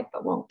through the night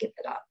but won't give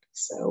it up.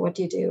 So what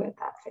do you do at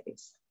that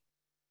phase?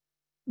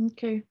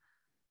 Okay,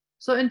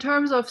 so in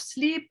terms of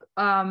sleep,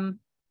 a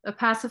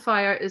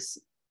pacifier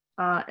is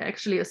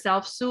actually a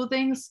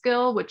self-soothing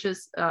skill, which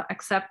is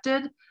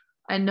accepted.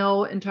 I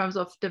know in terms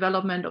of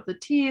development of the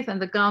teeth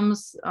and the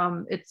gums,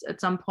 it's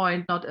at some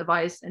point not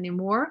advised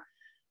anymore.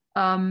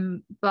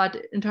 But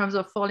in terms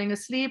of falling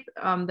asleep,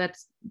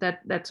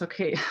 that's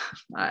okay.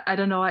 I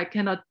don't know. I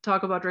cannot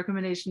talk about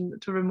recommendation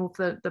to remove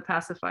the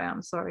pacifier.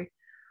 I'm sorry.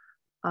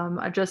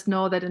 I just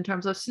know that in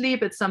terms of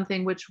sleep, it's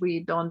something which we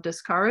don't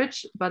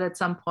discourage, but at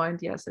some point,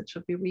 yes, it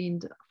should be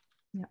weaned.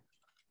 Yeah.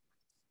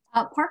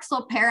 Park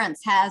Slope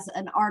Parents has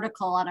an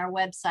article on our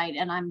website,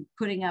 and I'm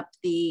putting up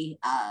the,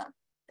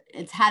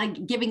 it's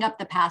giving up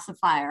the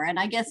pacifier. And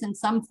I guess in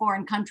some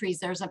foreign countries,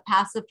 there's a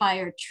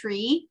pacifier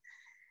tree.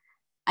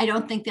 I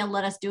don't think they'll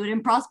let us do it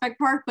in Prospect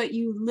Park, but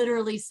you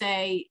literally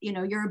say, you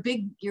know, you're a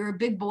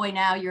big boy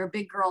now, you're a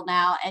big girl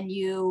now, and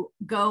you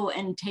go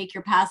and take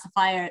your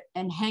pacifier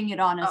and hang it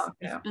on a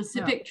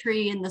specific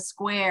tree in the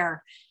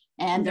square.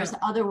 And there's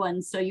other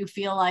ones. So you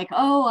feel like,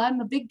 oh, I'm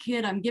a big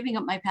kid, I'm giving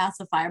up my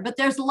pacifier. But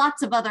there's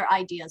lots of other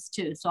ideas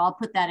too. So I'll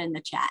put that in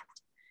the chat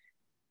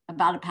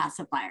about a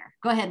pacifier.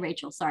 Go ahead,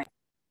 Rachel, sorry.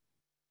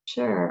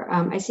 Sure.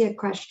 I see a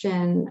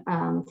question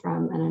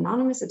from an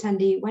anonymous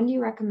attendee. When do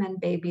you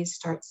recommend babies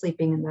start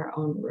sleeping in their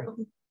own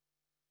room?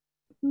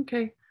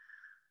 Okay.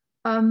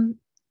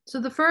 So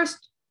the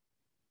first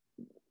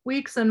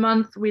weeks and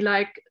months, we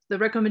like the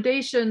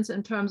recommendations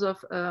in terms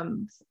of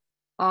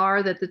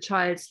are that the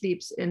child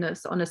sleeps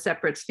on a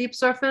separate sleep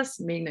surface,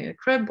 meaning a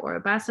crib or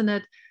a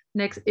bassinet,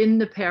 next in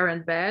the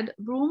parent bed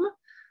room.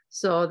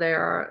 So they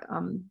are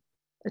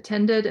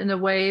attended in a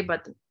way,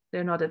 but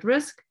they're not at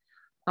risk.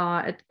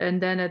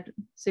 And then at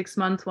 6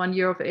 months, 1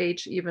 year of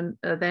age, even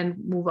then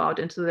move out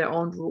into their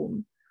own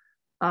room.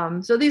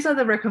 So these are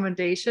the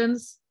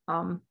recommendations.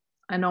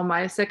 I know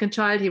my second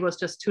child, he was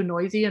just too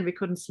noisy and we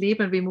couldn't sleep,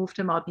 and we moved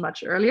him out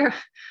much earlier.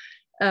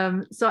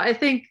 So I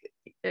think,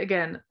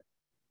 again,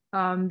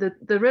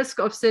 the risk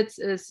of SIDS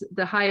is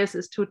the highest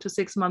is 2 to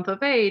 6 months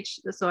of age.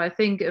 So I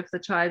think if the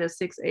child is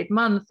 6, 8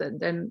 months,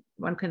 then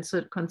one can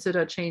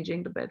consider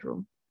changing the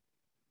bedroom.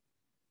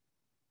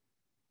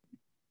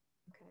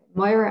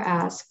 Moira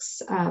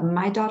asks,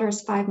 my daughter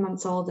is 5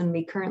 months old and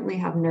we currently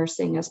have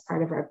nursing as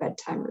part of our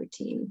bedtime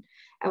routine.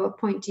 At what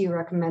point do you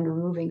recommend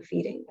removing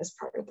feeding as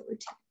part of the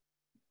routine?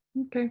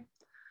 Okay.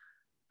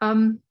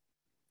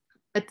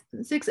 At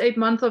 6, 8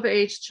 months of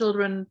age,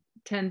 children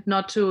tend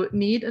not to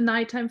need a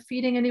nighttime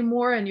feeding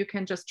anymore, and you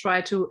can just try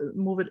to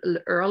move it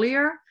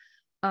earlier.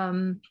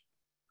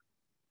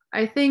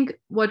 I think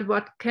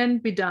what can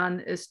be done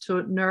is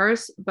to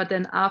nurse, but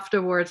then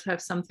afterwards have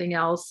something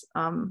else,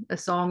 a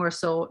song or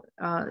so,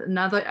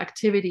 another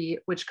activity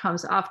which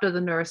comes after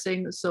the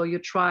nursing. So you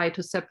try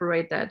to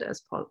separate that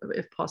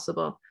if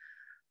possible.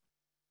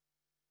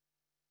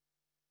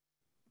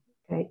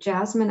 Okay,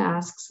 Jasmine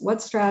asks,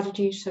 what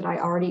strategy should I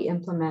already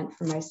implement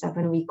for my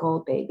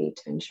 7-week-old baby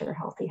to ensure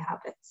healthy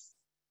habits?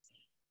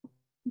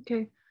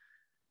 Okay.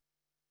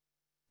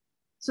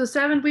 So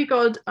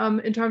 7-week-old,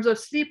 in terms of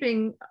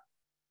sleeping,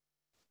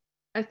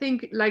 I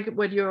think like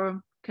what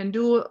you can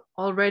do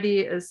already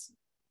is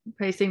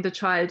placing the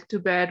child to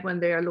bed when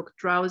they look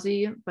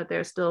drowsy, but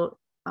they're still,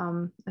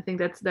 I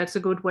think that's a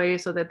good way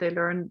so that they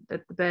learn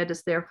that the bed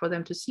is there for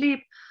them to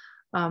sleep,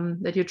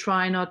 that you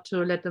try not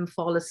to let them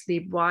fall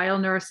asleep while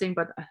nursing,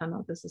 but I don't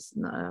know, this is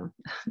a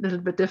little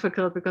bit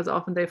difficult because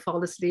often they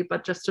fall asleep,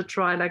 but just to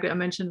try, like I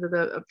mentioned with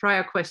a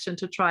prior question,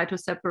 to try to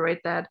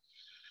separate that.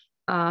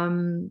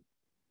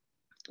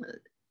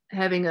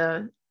 Having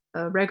a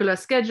regular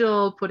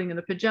schedule, putting in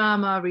a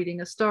pajama,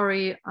 reading a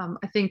story.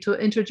 I think to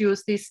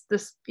introduce this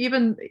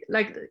even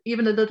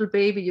a little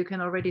baby, you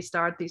can already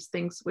start these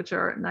things which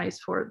are nice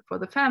for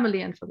the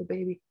family and for the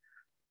baby.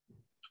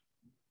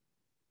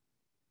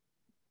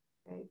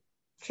 Okay.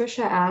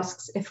 Trisha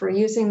asks, if we're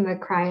using the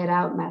cry it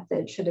out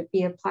method, should it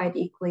be applied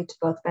equally to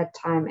both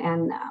bedtime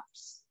and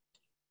naps?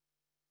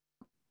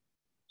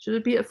 Should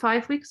it be a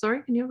 5 week?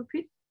 Sorry, can you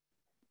repeat?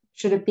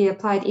 Should it be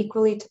applied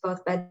equally to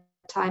both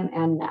bedtime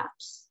and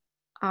naps?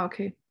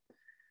 Okay.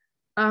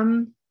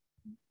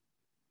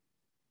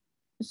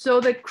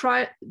 So the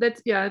cry,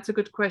 it's a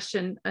good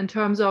question in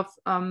terms of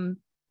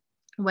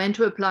when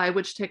to apply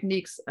which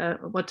techniques,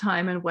 what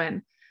time and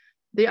when.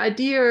 The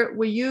idea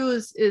we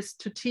use is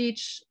to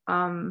teach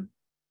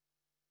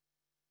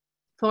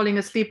falling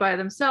asleep by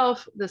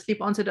themselves. The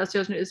sleep onset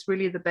association is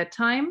really the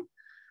bedtime,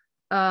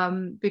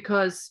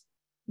 because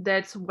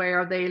that's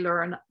where they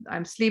learn,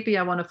 I'm sleepy,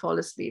 I want to fall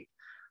asleep.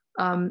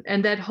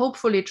 And that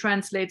hopefully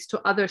translates to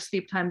other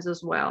sleep times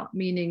as well,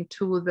 meaning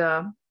to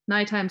the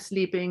nighttime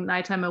sleeping,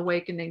 nighttime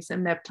awakenings,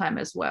 and nap time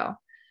as well.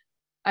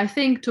 I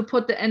think to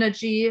put the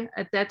energy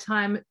at that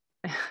time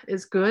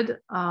is good.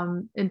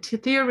 In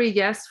theory,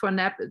 yes, for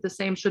nap, the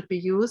same should be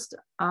used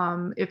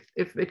if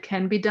it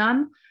can be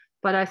done.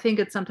 But I think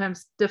it's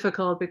sometimes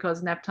difficult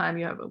because nap time,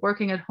 you have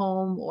working at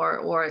home,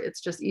 or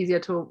it's just easier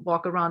to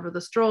walk around with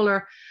a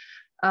stroller.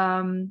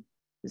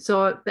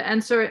 So the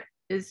answer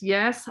is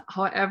yes.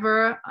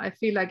 However, I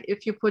feel like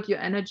if you put your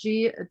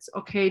energy, it's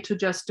okay to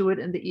just do it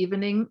in the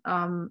evening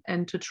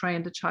and to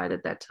train the child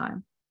at that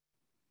time.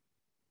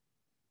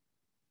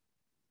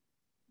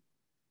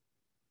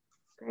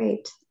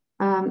 Great.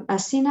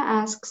 Asina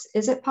asks,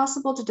 is it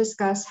possible to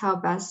discuss how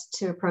best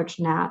to approach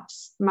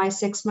naps? My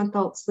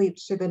 6-month-old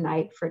sleeps through the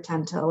night for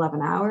 10 to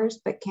 11 hours,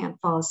 but can't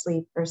fall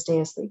asleep or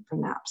stay asleep for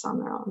naps on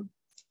their own.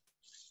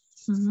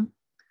 Mm-hmm.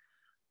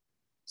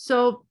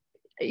 So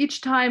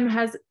each child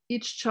has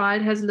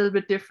a little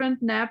bit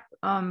different nap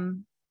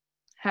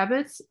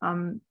habits.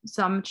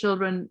 Some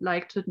children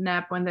like to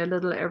nap when they're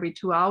little every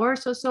 2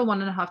 hours or so,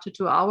 1.5 to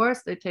 2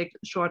 hours. They take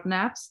short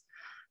naps.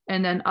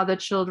 And then other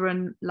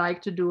children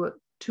like to do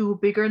 2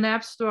 bigger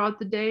naps throughout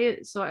the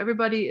day. So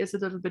everybody is a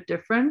little bit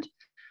different.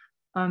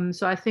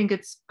 So I think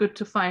it's good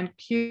to find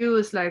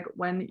cues like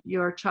when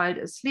your child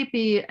is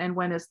sleepy and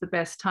when is the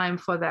best time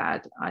for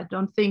that. I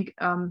don't think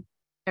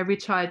every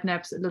child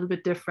naps a little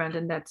bit different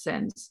in that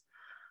sense.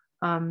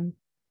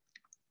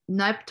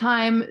 Nap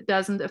time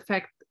doesn't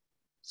affect,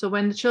 so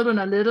when the children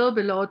are little,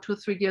 below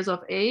 2-3 years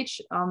of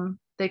age,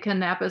 they can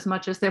nap as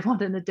much as they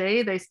want in a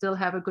day. They still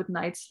have a good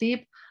night's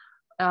sleep.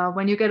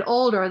 When you get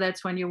older,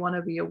 that's when you want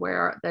to be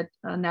aware that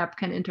a nap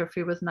can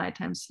interfere with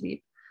nighttime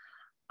sleep.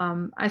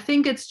 I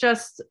think it's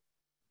just,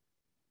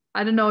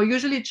 I don't know,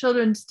 usually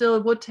children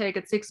still would take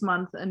at 6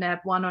 months a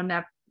nap, 1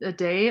 nap a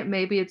day.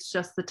 Maybe it's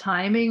just the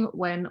timing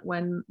when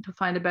to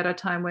find a better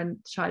time when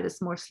the child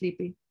is more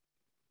sleepy.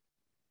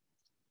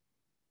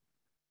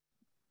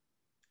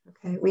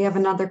 Okay, we have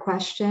another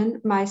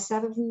question. My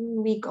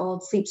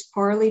 7-week-old sleeps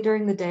poorly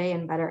during the day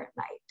and better at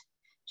night.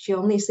 She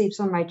only sleeps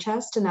on my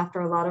chest and after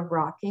a lot of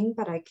rocking,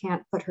 but I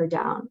can't put her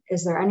down.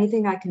 Is there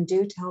anything I can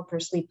do to help her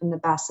sleep in the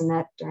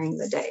bassinet during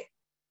the day?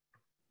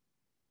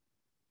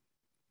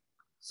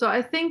 So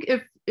I think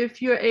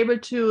if you're able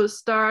to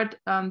start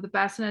the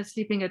bassinet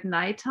sleeping at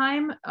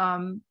nighttime,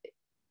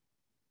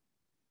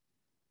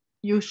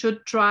 you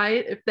should try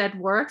if that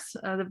works.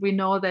 We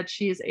know that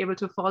she is able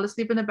to fall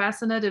asleep in a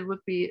bassinet. It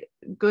would be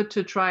good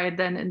to try it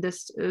then in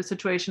this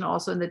situation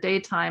also in the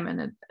daytime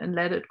and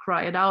let it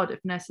cry it out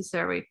if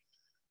necessary.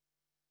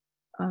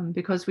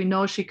 Because we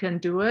know she can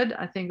do it.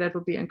 I think that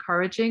would be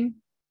encouraging.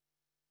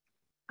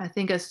 I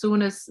think as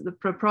soon as the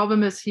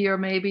problem is here,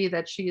 maybe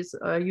that she's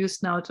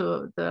used now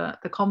to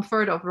the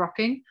comfort of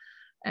rocking,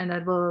 and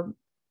that will,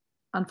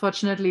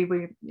 unfortunately,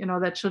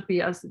 that should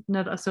be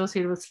not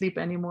associated with sleep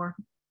anymore.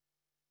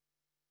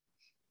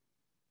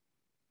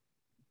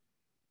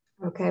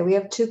 Okay, we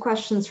have 2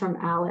 questions from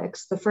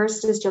Alex. The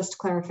first is just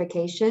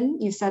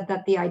clarification. You said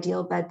that the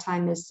ideal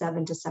bedtime is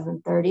 7 to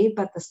 7:30,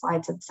 but the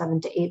slide said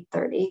 7 to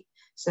 8:30.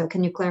 So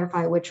can you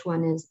clarify which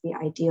one is the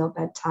ideal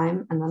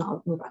bedtime? And then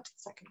I'll move on to the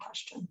second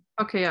question.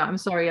 Okay, yeah, I'm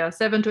sorry,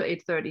 7 to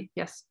 8:30,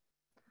 yes.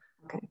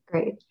 Okay,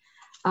 great.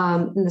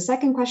 And the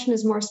second question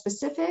is more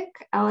specific.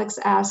 Alex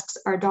asks,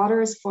 our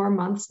daughter is 4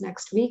 months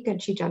next week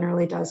and she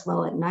generally does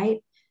well at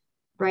night.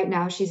 Right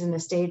now she's in a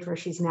stage where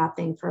she's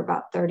napping for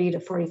about 30 to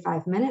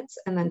 45 minutes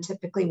and then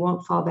typically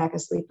won't fall back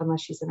asleep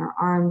unless she's in our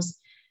arms.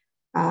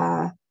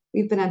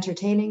 We've been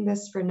entertaining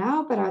this for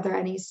now, but are there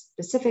any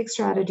specific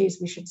strategies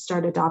we should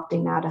start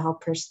adopting now to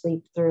help her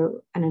sleep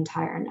through an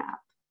entire nap?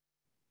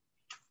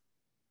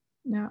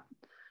 Yeah,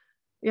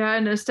 I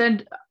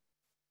understand.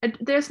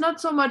 There's not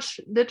so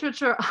much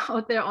literature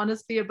out there,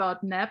 honestly,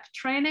 about nap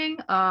training.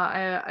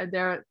 I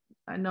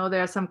know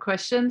there are some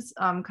questions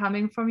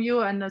coming from you,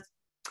 and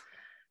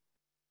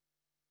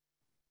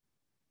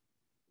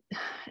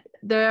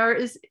there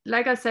is,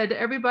 like I said,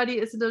 everybody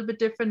is a little bit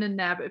different in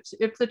nap.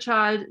 If the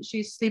child,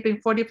 she's sleeping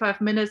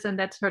 45 minutes and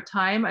that's her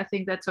time, I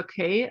think that's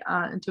okay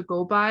and to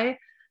go by.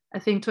 I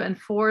think to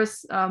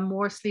enforce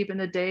more sleep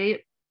in a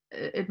day,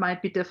 it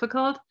might be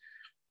difficult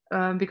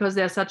because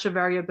there's such a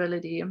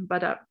variability.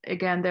 But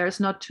again,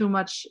 there's not too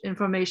much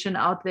information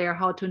out there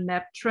how to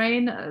nap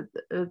train.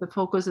 The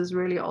focus is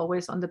really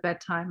always on the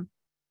bedtime.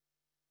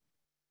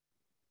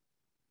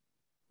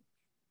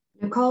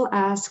 Nicole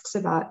asks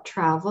about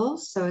travel.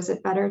 So is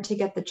it better to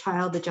get the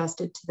child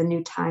adjusted to the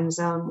new time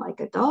zone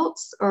like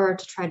adults, or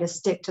to try to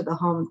stick to the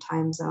home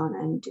time zone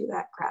and do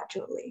that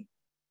gradually?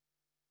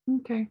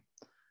 Okay.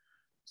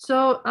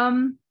 So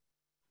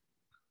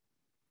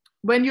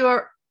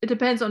it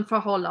depends on for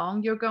how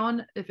long you're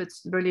gone. If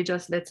it's really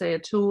just, let's say, a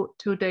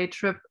two-day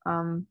trip,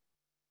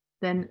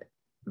 then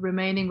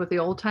remaining with the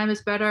old time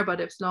is better.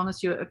 But as long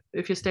as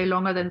if you stay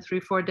longer than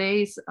 3-4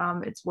 days,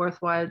 it's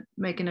worthwhile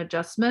making an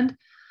adjustment.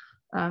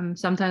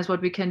 Sometimes what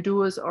we can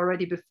do is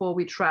already before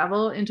we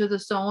travel into the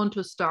zone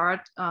to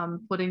start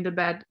putting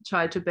the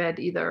child to bed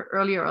either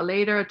earlier or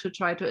later to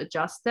try to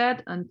adjust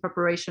that in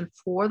preparation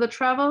for the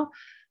travel.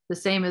 The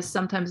same is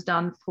sometimes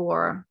done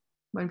for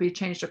when we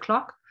change the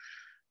clock.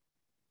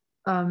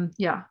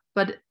 Yeah,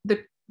 but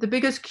the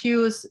biggest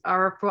cues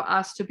are for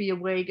us to be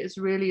awake is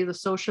really the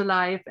social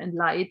life and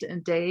night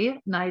and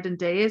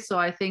day. So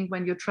I think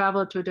when you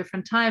travel to a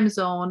different time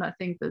zone, I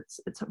think it's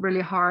really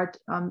hard.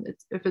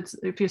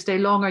 If you stay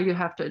longer, you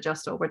have to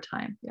adjust over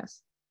time.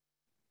 Yes.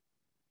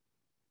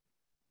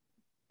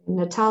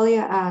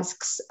 Natalia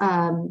asks,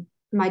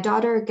 my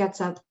daughter gets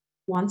up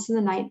once in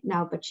the night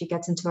now, but she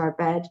gets into our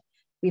bed.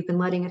 We've been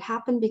letting it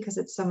happen because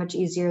it's so much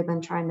easier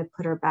than trying to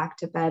put her back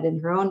to bed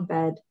in her own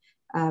bed.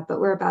 but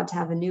we're about to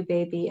have a new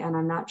baby and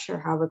I'm not sure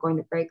how we're going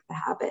to break the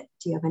habit.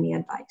 Do you have any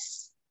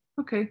advice?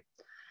 Okay.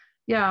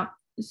 Yeah.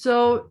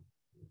 So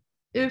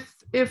if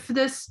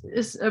this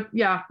is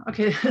yeah,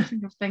 okay.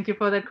 Thank you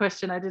for that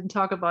question. I didn't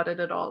talk about it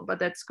at all, but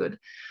that's good.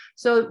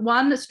 So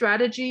one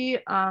strategy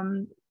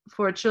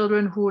for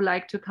children who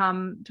like to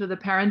come to the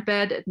parent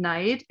bed at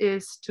night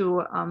is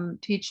to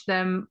teach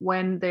them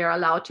when they are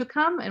allowed to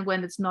come and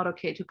when it's not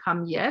okay to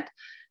come yet.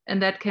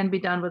 And that can be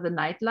done with a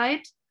night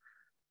light.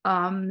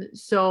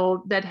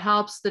 So that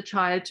helps the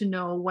child to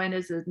know when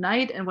is it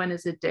night and when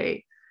is it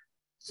day.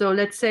 So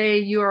let's say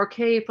you're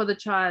okay for the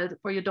child,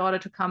 for your daughter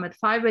to come at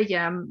 5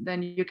 a.m.,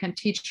 then you can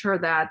teach her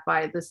that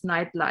by this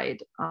night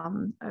light.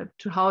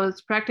 To how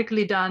it's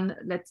practically done,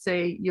 let's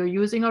say you're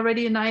using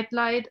already a night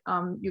light,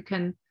 you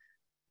can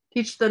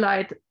teach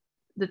the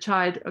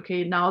child,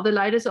 okay, now the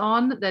light is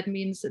on, that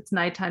means it's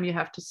nighttime, you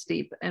have to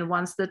sleep. And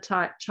once the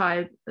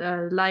child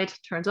light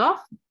turns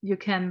off, you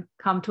can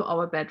come to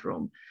our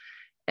bedroom.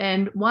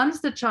 And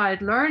once the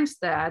child learns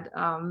that,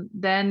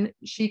 then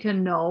she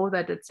can know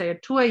that, let's say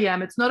at 2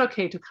 a.m., it's not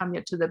okay to come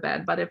yet to the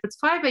bed. But if it's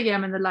 5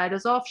 a.m. and the light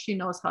is off, she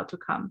knows how to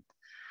come.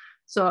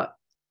 So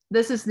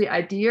this is the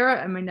idea.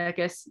 I mean, I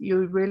guess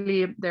you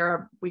really,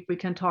 we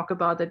can talk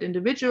about that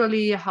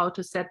individually, how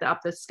to set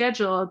up the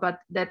schedule, but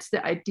that's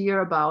the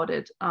idea about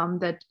it,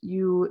 that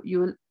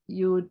you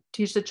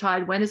teach the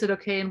child when is it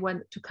okay and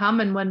when to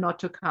come and when not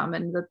to come.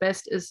 And the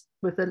best is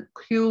with a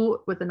cue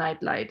with a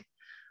night light,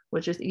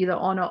 which is either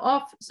on or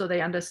off, so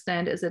they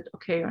understand, is it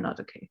okay or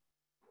not okay?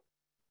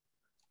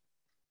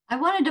 I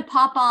wanted to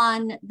pop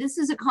on, this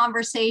is a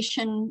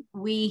conversation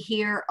we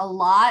hear a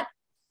lot,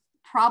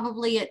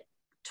 probably at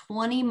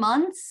 20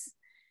 months.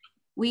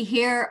 We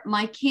hear,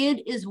 my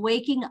kid is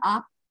waking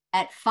up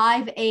at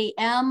 5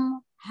 a.m.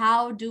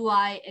 How do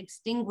I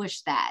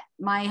extinguish that?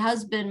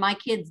 My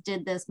kids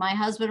did this. My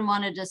husband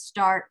wanted to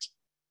start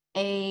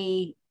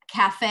a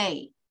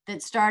cafe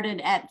that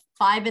started at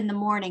 5 in the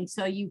morning,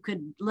 so you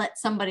could let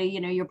somebody,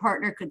 your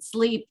partner could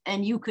sleep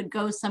and you could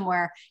go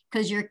somewhere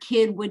because your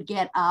kid would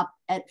get up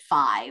at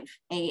 5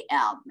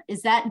 a.m.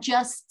 Is that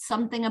just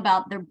something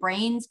about their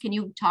brains? Can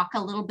you talk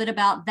a little bit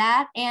about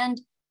that?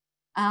 And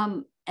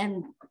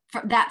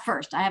for that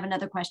first, I have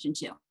another question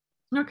too.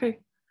 Okay.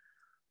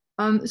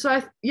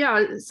 So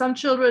some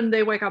children,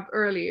 they wake up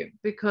early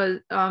because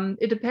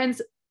it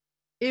depends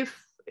if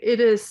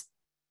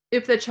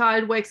the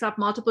child wakes up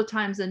multiple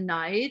times a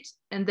night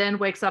and then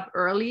wakes up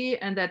early,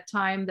 and that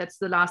time, that's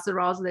the last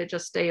arousal, they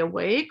just stay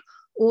awake.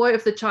 Or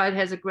if the child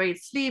has a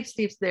great sleeps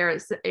there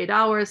 8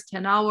 hours,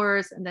 10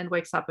 hours, and then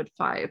wakes up at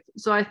 5.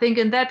 So I think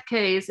in that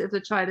case, if the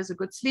child is a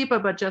good sleeper,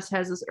 but just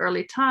has this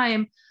early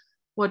time,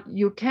 what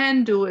you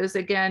can do is,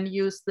 again,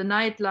 use the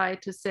night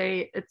light to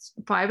say it's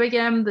 5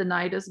 a.m. The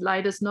light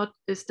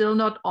is still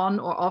not on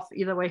or off,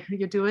 either way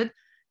you do it.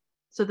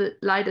 So the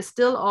light is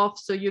still off,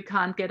 so you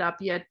can't get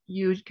up yet.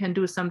 You can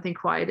do something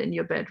quiet in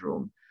your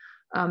bedroom.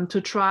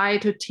 To try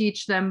to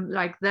teach them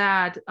like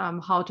that,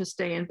 how to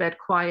stay in bed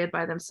quiet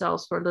by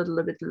themselves for a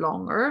little bit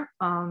longer,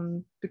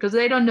 because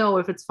they don't know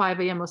if it's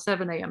 5 a.m. or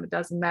 7 a.m. It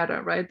doesn't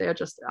matter, right? They're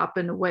just up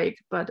and awake,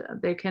 but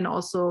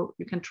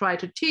you can try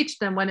to teach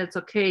them when it's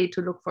okay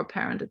to look for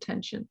parent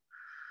attention.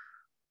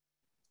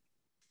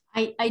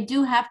 I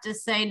do have to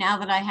say, now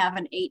that I have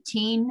an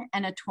 18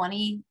 and a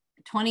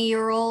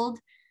 20-year-old,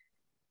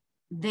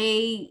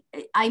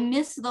 I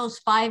miss those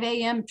 5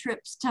 a.m.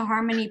 trips to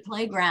Harmony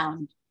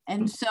Playground.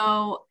 And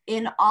so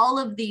in all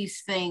of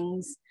these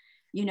things,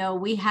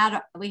 we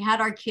had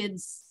our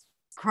kids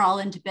crawl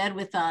into bed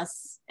with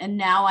us, and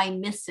now I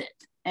miss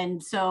it.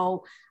 And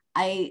so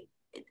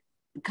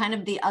kind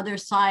of the other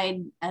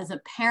side as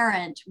a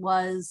parent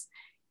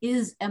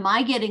am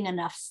I getting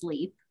enough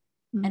sleep?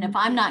 Mm-hmm. And if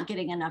I'm not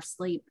getting enough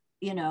sleep,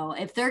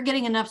 if they're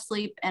getting enough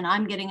sleep and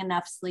I'm getting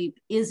enough sleep,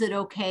 is it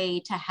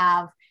okay to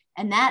have,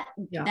 and that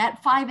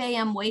 5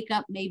 a.m. wake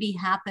up maybe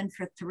happened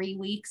for 3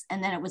 weeks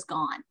and then it was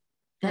gone.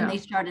 Then they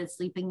started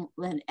sleeping.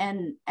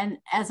 And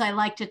as I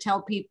like to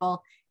tell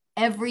people,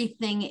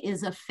 everything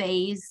is a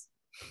phase,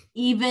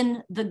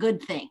 even the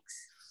good things.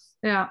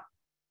 Yeah.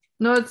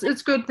 No,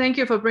 it's good. Thank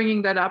you for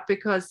bringing that up,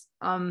 because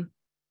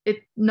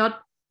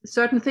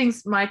certain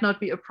things might not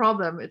be a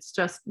problem. It's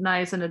just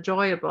nice and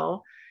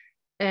enjoyable.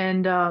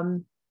 And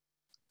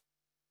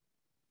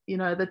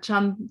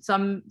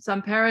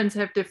some parents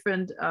have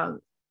different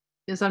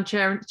some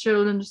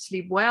children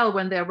sleep well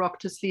when they're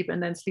rocked to sleep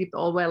and then sleep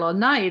all well all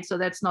night. So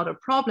that's not a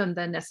problem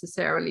then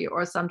necessarily.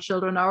 Or some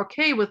children are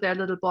okay with their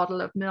little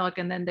bottle of milk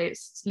and then they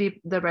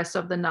sleep the rest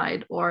of the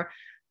night. Or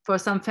for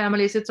some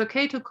families, it's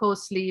okay to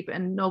co-sleep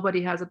and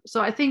nobody has so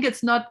I think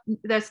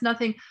there's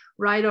nothing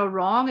right or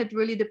wrong. It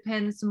really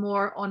depends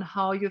more on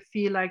how you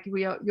feel like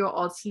you're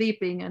all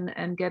sleeping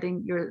and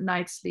getting your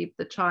night's sleep,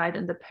 the child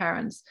and the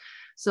parents.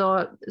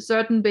 So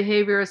certain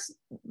behaviors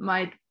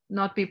might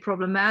not be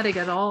problematic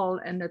at all,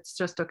 and it's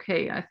just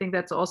okay. I think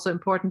that's also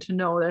important to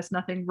know. There's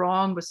nothing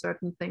wrong with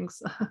certain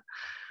things.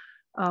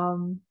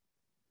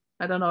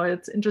 I don't know,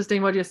 it's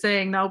interesting what you're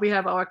saying. Now we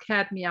have our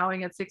cat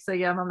meowing at 6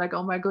 a.m. I'm like,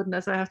 oh my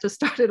goodness, I have to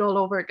start it all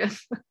over again.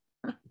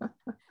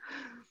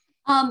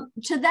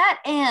 To that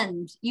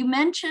end, you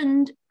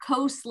mentioned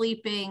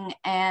co-sleeping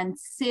and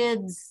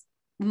SIDS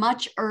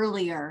much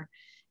earlier.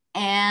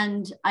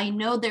 And I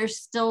know there's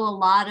still a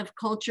lot of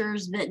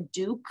cultures that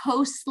do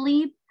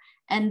co-sleep,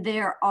 and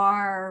there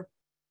are,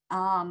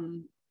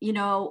 you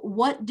know,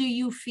 what do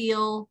you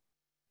feel,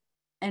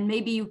 and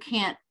maybe you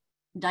can't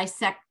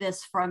dissect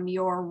this from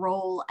your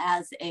role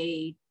as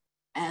an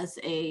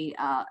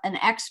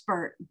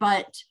expert,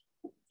 but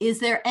is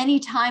there any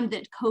time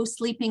that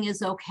co-sleeping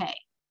is okay?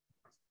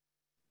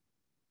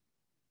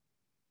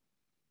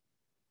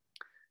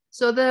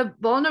 So the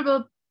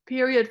vulnerable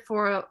period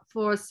for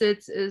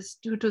SIDS is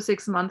 2 to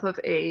 6 months of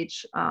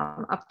age,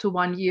 up to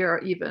 1 year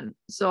even.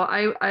 So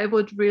I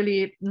would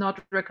really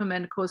not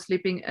recommend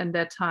co-sleeping in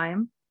that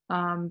time,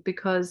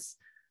 because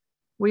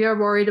we are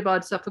worried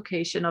about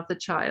suffocation of the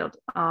child.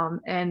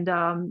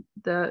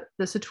 The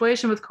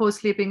situation with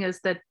co-sleeping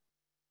is that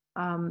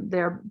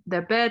their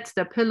beds,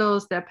 their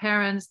pillows, their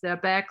parents, their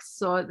bags.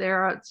 So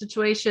there are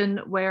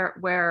situations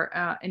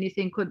where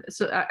anything could,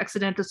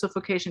 accidental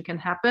suffocation can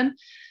happen.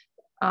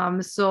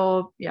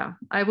 So yeah,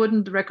 I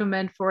wouldn't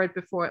recommend for it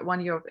before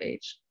 1 year of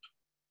age.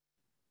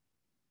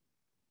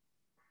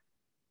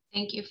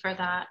 Thank you for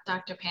that,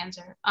 Dr.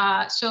 Panzer.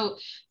 So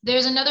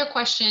there's another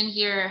question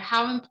here.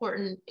 How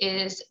important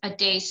is a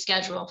day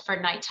schedule for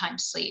nighttime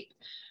sleep?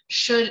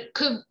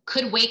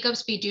 Could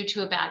wake-ups be due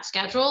to a bad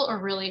schedule, or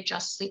really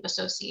just sleep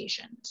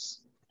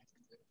associations?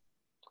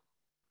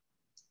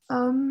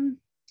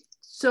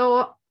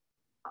 So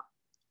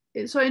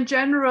in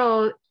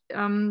general,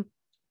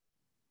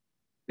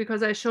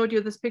 because I showed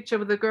you this picture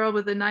with the girl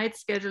with the night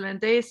schedule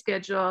and day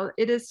schedule,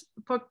 it is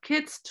for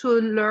kids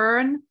to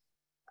learn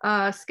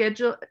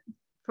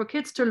for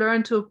kids to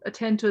learn to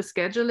attend to a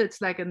schedule. It's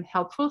like a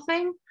helpful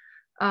thing.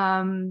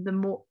 The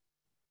more,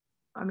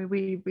 I mean,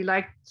 we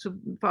like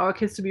for our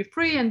kids to be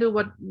free and do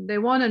what they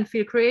want and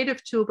feel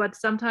creative too, but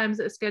sometimes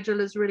a schedule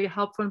is really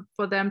helpful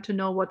for them to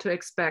know what to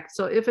expect.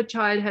 So if a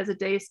child has a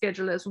day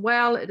schedule as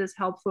well, it is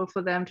helpful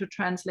for them to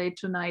translate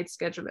to night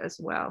schedule as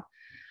well.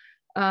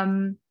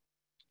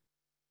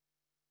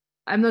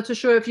 I'm not so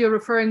sure if you're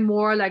referring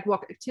more like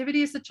what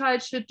activities the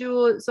child should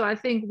do. So I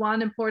think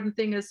one important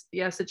thing is,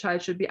 yes, the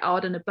child should be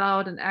out and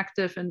about and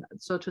active, and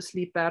so to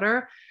sleep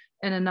better.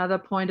 And another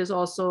point is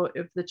also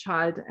if the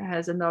child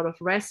has a lot of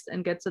rest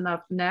and gets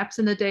enough naps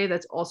in a day,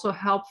 that's also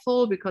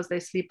helpful because they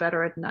sleep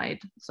better at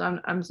night. So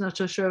I'm not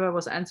so sure if I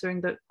was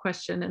answering the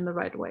question in the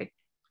right way.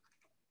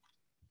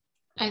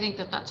 I think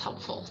that that's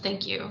helpful.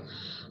 Thank you.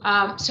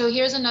 So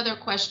here's another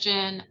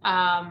question.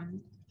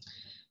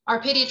 Our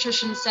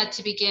pediatrician said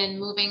to begin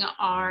moving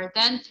our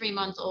then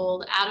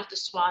 3-month-old out of the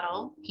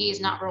swaddle. He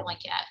is not rolling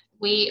yet.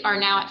 We are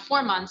now at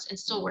 4 months and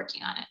still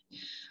working on it.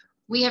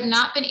 We have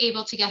not been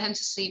able to get him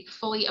to sleep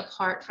fully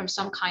apart from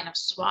some kind of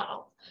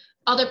swaddle.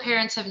 Other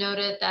parents have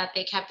noted that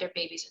they kept their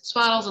babies in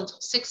swaddles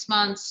until 6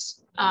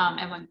 months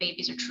and when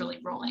babies are truly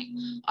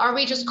rolling. Are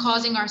we just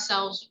causing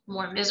ourselves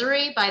more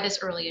misery by this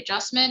early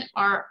adjustment,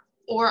 or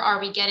are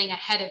we getting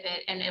ahead of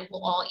it and it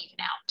will all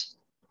even out?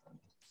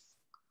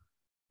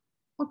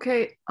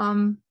 Okay.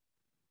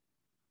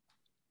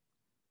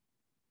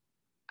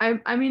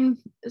 I mean,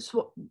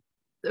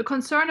 the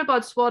concern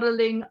about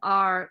swaddling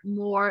are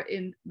more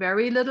in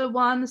very little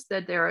ones,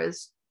 that there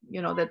is,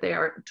 you know, that they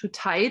are too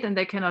tight and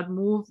they cannot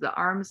move the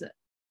arms.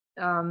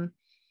 That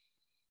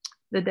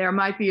there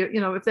might be, you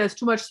know, if there's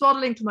too much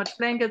swaddling, too much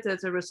blankets,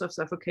 there's a risk of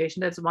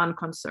suffocation. That's one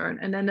concern.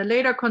 And then the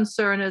later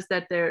concern is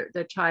that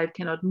the child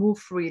cannot move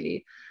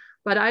freely.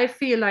 But I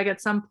feel like at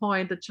some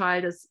point the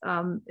child is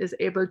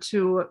able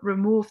to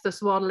remove the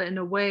swaddle in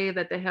a way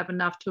that they have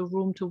enough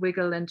room to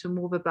wiggle and to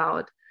move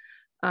about.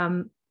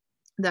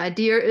 The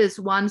idea is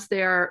once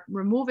they're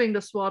removing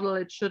the swaddle,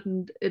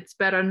 it's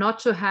better not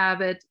to have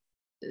it,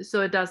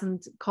 so it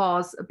doesn't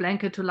cause a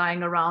blanket to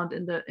lying around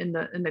in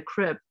the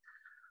crib.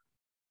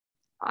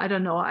 I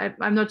don't know.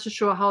 I'm not so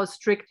sure how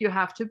strict you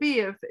have to be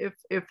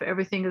if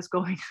everything is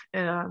going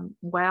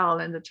well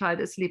and the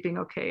child is sleeping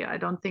okay. I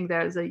don't think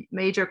there is a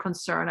major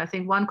concern. I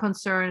think one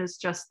concern is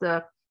just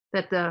that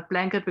the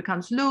blanket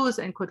becomes loose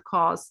and could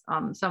cause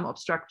some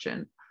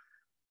obstruction.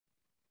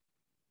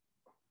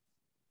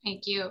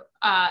 Thank you.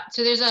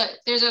 So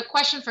there's a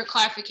question for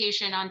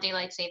clarification on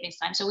daylight savings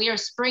time. So we are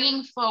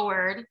springing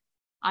forward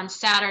on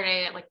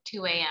Saturday at like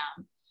 2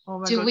 a.m.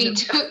 Oh do we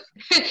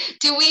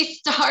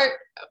start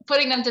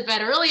putting them to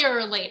bed earlier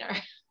or later?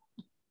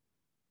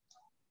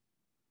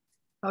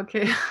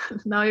 Okay,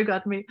 now you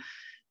got me.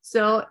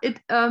 So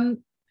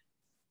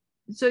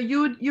so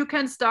you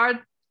can start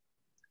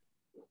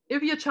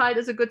if your child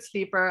is a good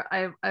sleeper.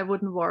 I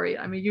wouldn't worry.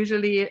 I mean,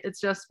 usually it's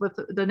just with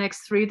the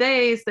next 3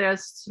 days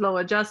there's slow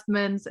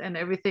adjustments and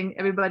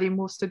everybody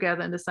moves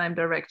together in the same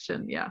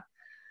direction. Yeah.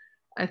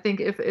 I think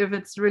if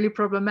it's really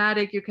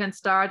problematic, you can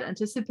start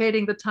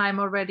anticipating the time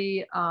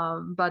already.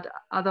 But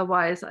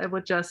otherwise, I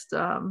would just,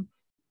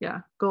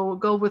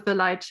 go with the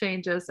light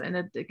changes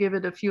and give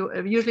it a few.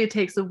 It usually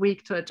takes a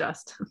week to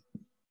adjust.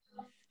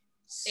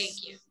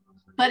 Thank you.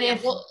 But yeah,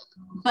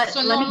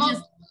 so normal,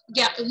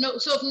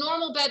 so if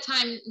normal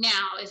bedtime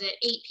now is at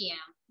 8 p.m.,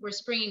 we're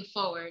springing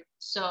forward.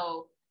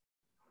 So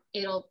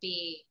they'll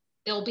be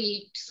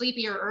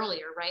sleepier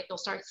earlier, right? They'll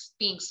start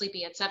being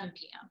sleepy at 7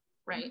 p.m.,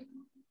 right?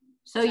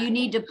 So you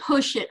need to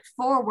push it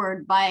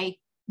forward by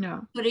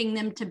Yeah. putting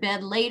them to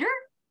bed later?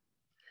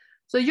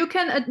 So you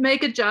can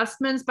make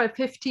adjustments by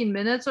 15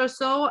 minutes or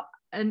so.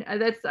 And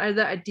that's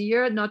the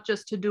idea, not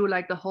just to do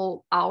like the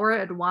whole hour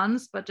at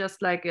once, but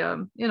just like,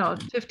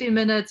 15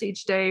 minutes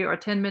each day or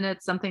 10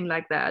 minutes, something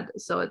like that.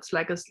 So it's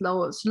like a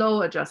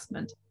slow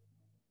adjustment.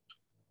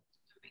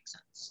 That makes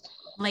sense.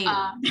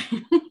 Later.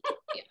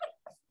 Yeah.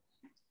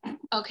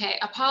 Okay,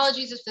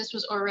 apologies if this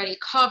was already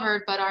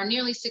covered, but our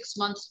nearly 6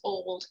 months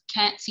old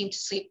can't seem to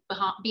sleep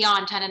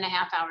beyond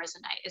 10.5 hours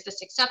a night. Is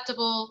this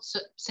acceptable? So,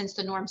 since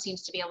the norm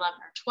seems to be 11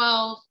 or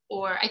 12,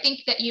 or I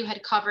think that you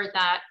had covered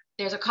that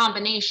there's a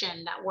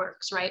combination that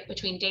works, right?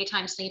 Between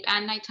daytime sleep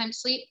and nighttime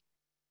sleep.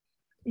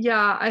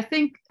 Yeah, I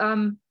think,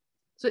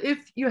 so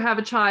if you have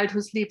a child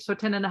who sleeps for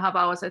 10.5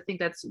 hours, I think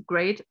that's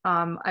great.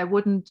 I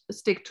wouldn't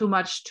stick too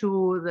much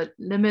to the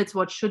limits,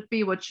 what should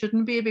be, what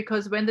shouldn't be,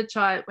 because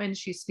when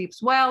she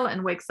sleeps well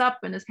and wakes up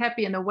and is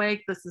happy and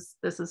awake, this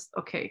is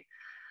okay.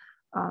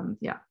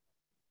 Yeah.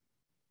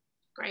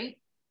 Great.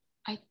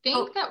 I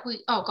think that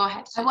go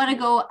ahead. I want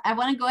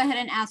to go ahead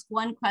and ask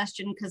one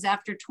question, because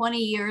after 20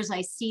 years,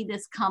 I see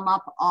this come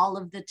up all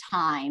of the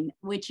time,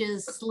 which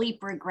is sleep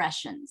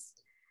regressions.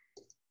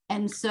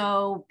 And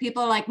so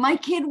people are like, my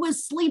kid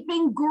was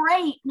sleeping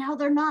great. Now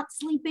they're not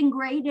sleeping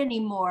great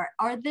anymore.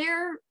 Are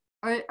there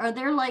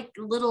like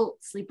little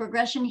sleep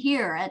regression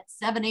here at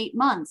 7-8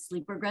 months,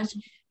 sleep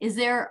regression?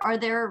 Are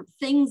there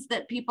things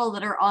that people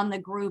that are on the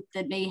group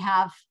that may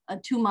have a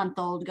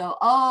 2-month-old go,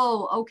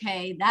 oh,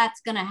 okay, that's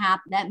going to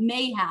happen. That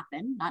may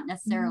happen, not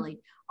necessarily.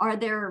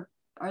 Mm-hmm.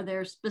 Are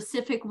there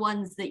specific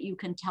ones that you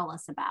can tell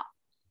us about?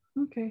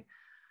 Okay.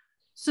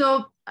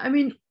 So, I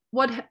mean,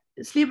 what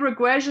sleep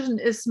regression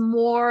is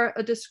more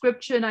a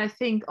description, I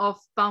think, of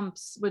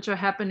bumps which are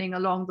happening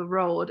along the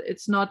road.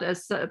 It's not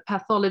as a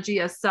pathology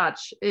as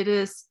such. It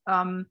is,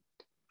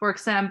 for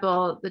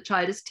example, the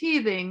child is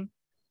teething,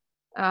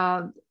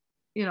 there's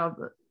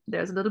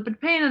a little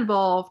bit pain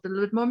involved, a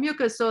little bit more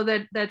mucus, so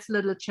that's a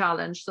little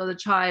challenge. So the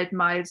child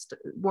might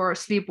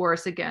sleep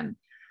worse again.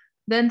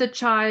 Then the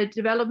child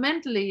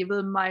developmentally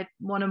might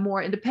want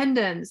more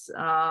independence,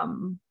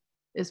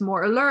 is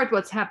more alert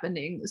what's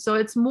happening. So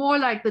it's more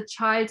like the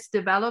child's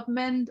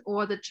development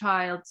or the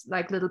child's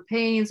like little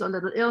pains or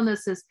little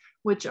illnesses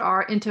which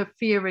are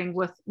interfering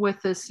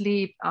with the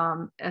sleep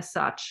as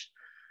such.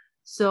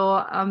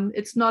 So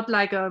it's not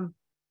like the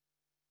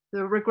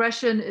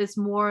regression is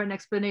more an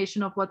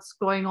explanation of what's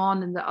going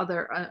on in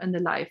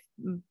the life.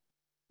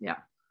 Yeah.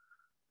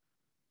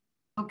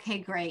 Okay,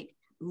 great.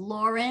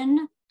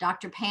 Lauren,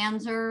 Dr.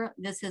 Panzer,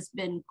 this has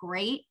been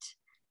great.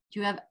 Do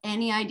you have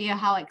any idea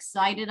how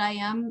excited I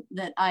am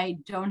that I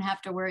don't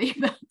have to worry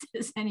about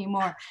this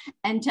anymore?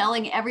 And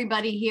telling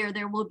everybody here,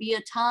 there will be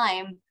a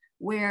time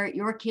where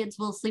your kids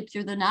will sleep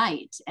through the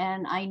night.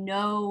 And I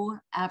know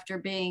after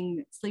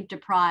being sleep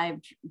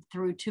deprived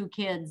through 2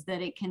 kids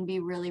that it can be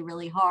really,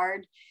 really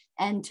hard.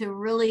 And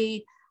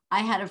I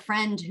had a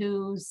friend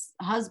whose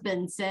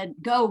husband said,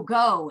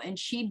 go. And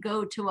she'd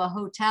go to a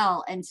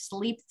hotel and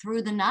sleep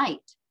through the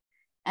night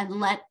and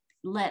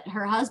let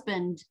her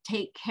husband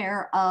take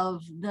care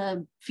of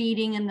the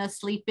feeding and the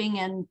sleeping.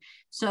 And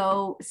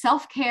so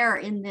self-care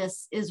in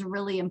this is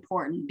really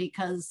important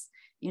because,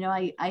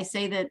 I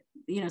say that,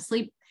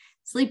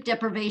 sleep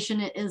deprivation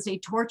is a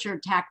torture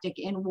tactic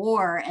in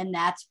war. And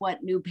that's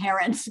what new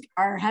parents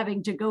are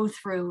having to go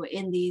through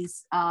in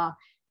these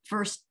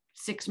first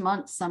 6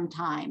 months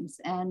sometimes.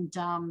 And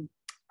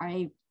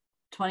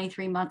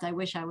 23 months, I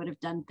wish I would have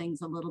done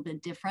things a little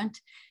bit different.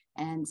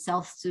 And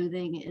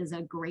self-soothing is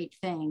a great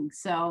thing.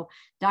 So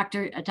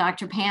Dr.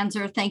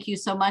 Panzer, thank you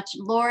so much.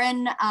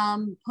 Lauren,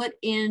 put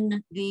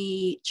in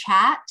the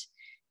chat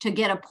to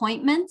get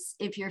appointments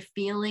if you're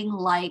feeling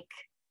like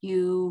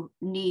you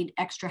need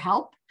extra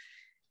help.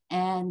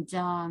 And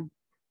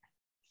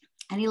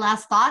any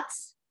last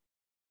thoughts?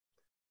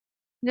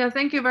 Yeah,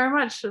 thank you very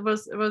much. It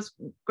was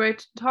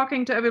great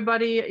talking to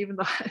everybody, even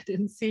though I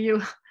didn't see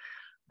you.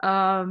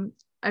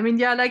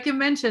 Like you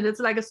mentioned, it's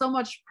like so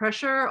much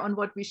pressure on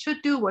what we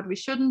should do, what we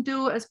shouldn't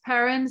do as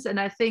parents. And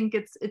I think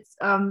it's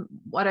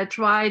what I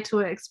try to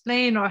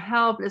explain or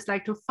help is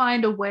like to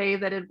find a way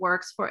that it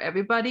works for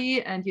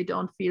everybody and you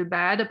don't feel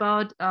bad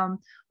about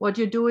what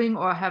you're doing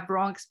or have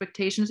wrong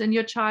expectations in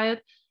your child.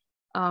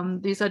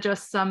 These are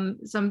just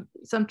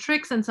some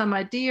tricks and some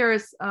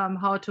ideas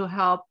how to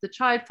help the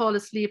child fall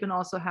asleep and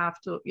also have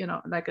to,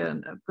 like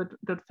a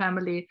good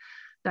family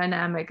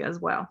dynamic as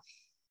well.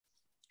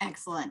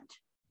 Excellent.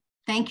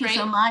 Thank you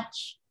so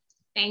much.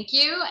 Thank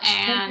you.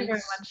 And thank you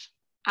very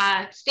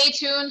much. Stay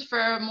tuned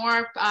for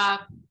more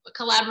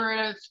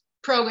collaborative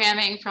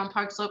programming from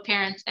Park Slope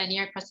Parents and New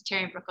York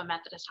Presbyterian Brooklyn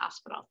Methodist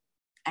Hospital.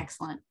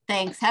 Excellent.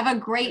 Thanks. Have a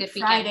great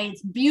Friday.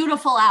 It's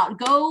beautiful out.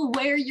 Go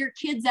wear your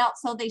kids out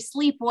so they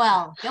sleep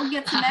well. Go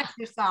get some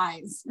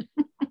exercise.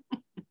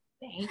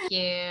 Thank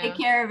you. Take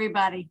care,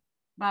 everybody.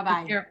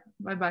 Bye-bye.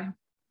 Bye-bye.